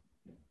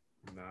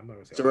 Nah, I'm not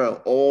gonna say Terrell,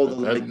 all the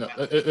like.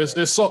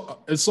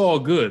 It's all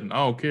good. I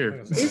don't care.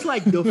 It's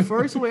like the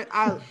first one.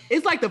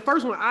 It's like the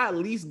first one. I at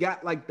least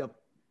got like the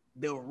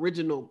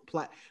original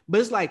plot, but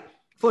it's like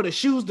for the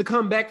shoes to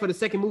come back for the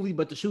second movie,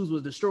 but the shoes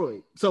was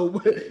destroyed.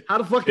 So how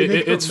the fuck did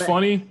they come It's back?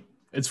 funny.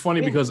 It's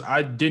funny because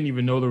I didn't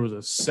even know there was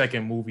a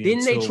second movie.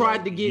 Then they until, tried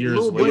like, to get years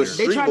Lil It Buddy. was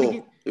They street tried to ball.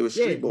 get It was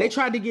yeah. street ball. They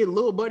tried to get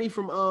Lil Buddy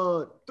from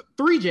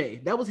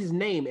 3J. That was his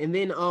name, and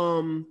then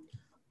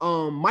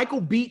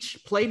Michael Beach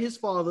played his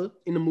father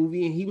in the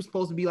movie, and he was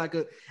supposed to be like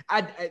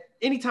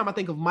anytime I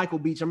think of Michael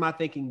Beach, I'm not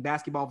thinking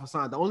Basketball for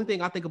Sign. The only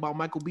thing I think about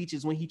Michael Beach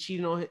is when he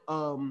cheated on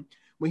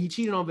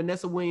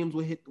Vanessa Williams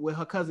with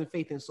her cousin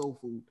Faith in Soul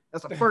Food.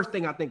 That's the first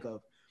thing I think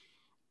of.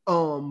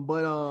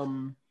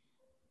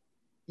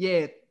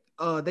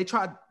 They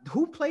tried.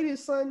 Who played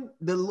his son?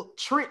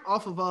 Trent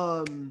off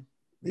of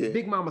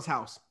Big Mama's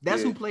House.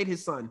 That's who played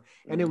his son,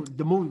 and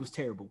the movie was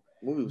terrible.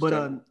 Movie was But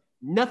terrible.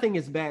 nothing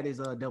as bad as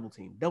Double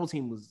Team. Double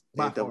Team was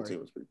by Yeah, Double far Team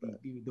was pretty bad.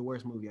 the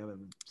worst movie I've ever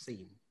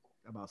seen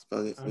about Fuck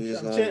sports. it. We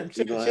just I'm gonna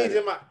keep on at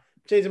it.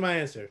 changing my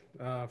answer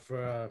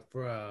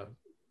for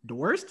The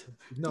worst?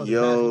 no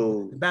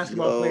Yo, the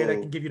basketball player that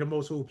yo. can give you the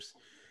most hoops,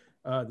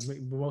 the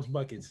most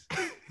buckets.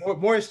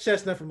 Morris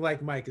Chestnut from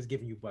Like Mike is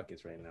giving you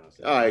buckets right now.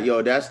 So. All right,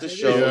 yo, that's the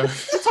show. Yeah.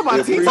 We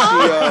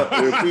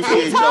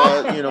appreciate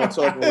y'all, you know,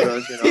 talking with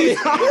us.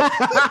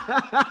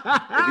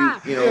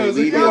 You know,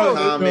 leave your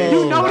comments.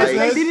 You notice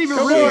they didn't even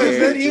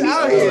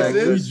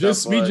realize.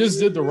 We just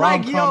did the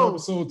rom-com yo,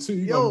 episode 2.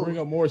 You gonna bring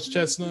up Morris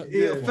Chestnut?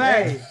 Yeah,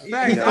 facts.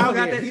 I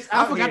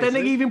forgot that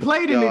nigga even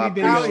played in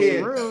anything. Out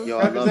here.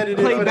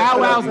 Play Bow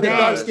Wow's for the dad.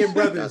 dark-skinned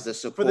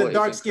brothers. For the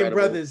dark-skinned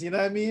brothers, you know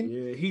what I mean?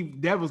 Yeah,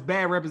 that was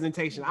bad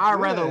representation. I'd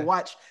rather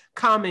watch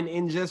Common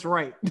in Just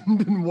Right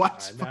than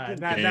watch.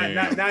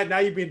 Now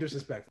you're being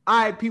disrespectful.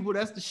 All right, people,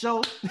 that's the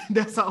show.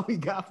 That's all we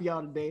got for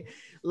y'all today.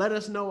 Let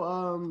us know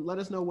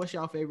what's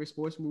y'all favorite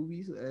sports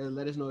movies.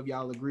 Let us know if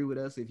y'all agree with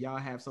us, if y'all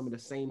have some of the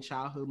same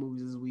childhood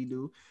movies as we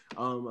do.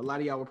 A lot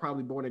of y'all were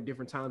probably born at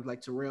different times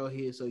like Terrell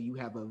here, so you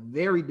have a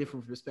very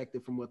different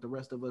perspective from what the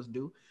rest of us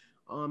do.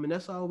 And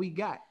that's all we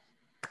got.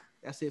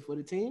 That's it for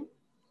the team.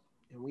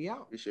 And we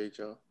out. Appreciate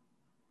y'all.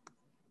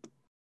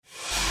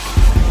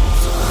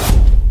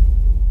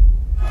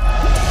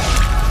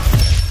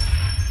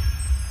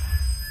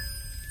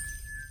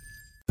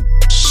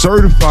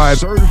 Certified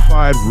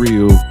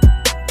real.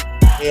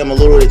 Hey, I'm a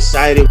little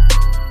excited.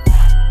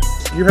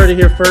 You heard it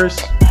here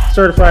first.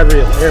 Certified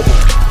real. Everybody.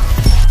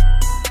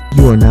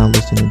 You are now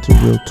listening to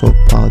Real Talk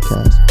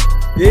Podcast.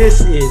 This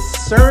is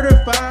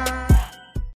Certified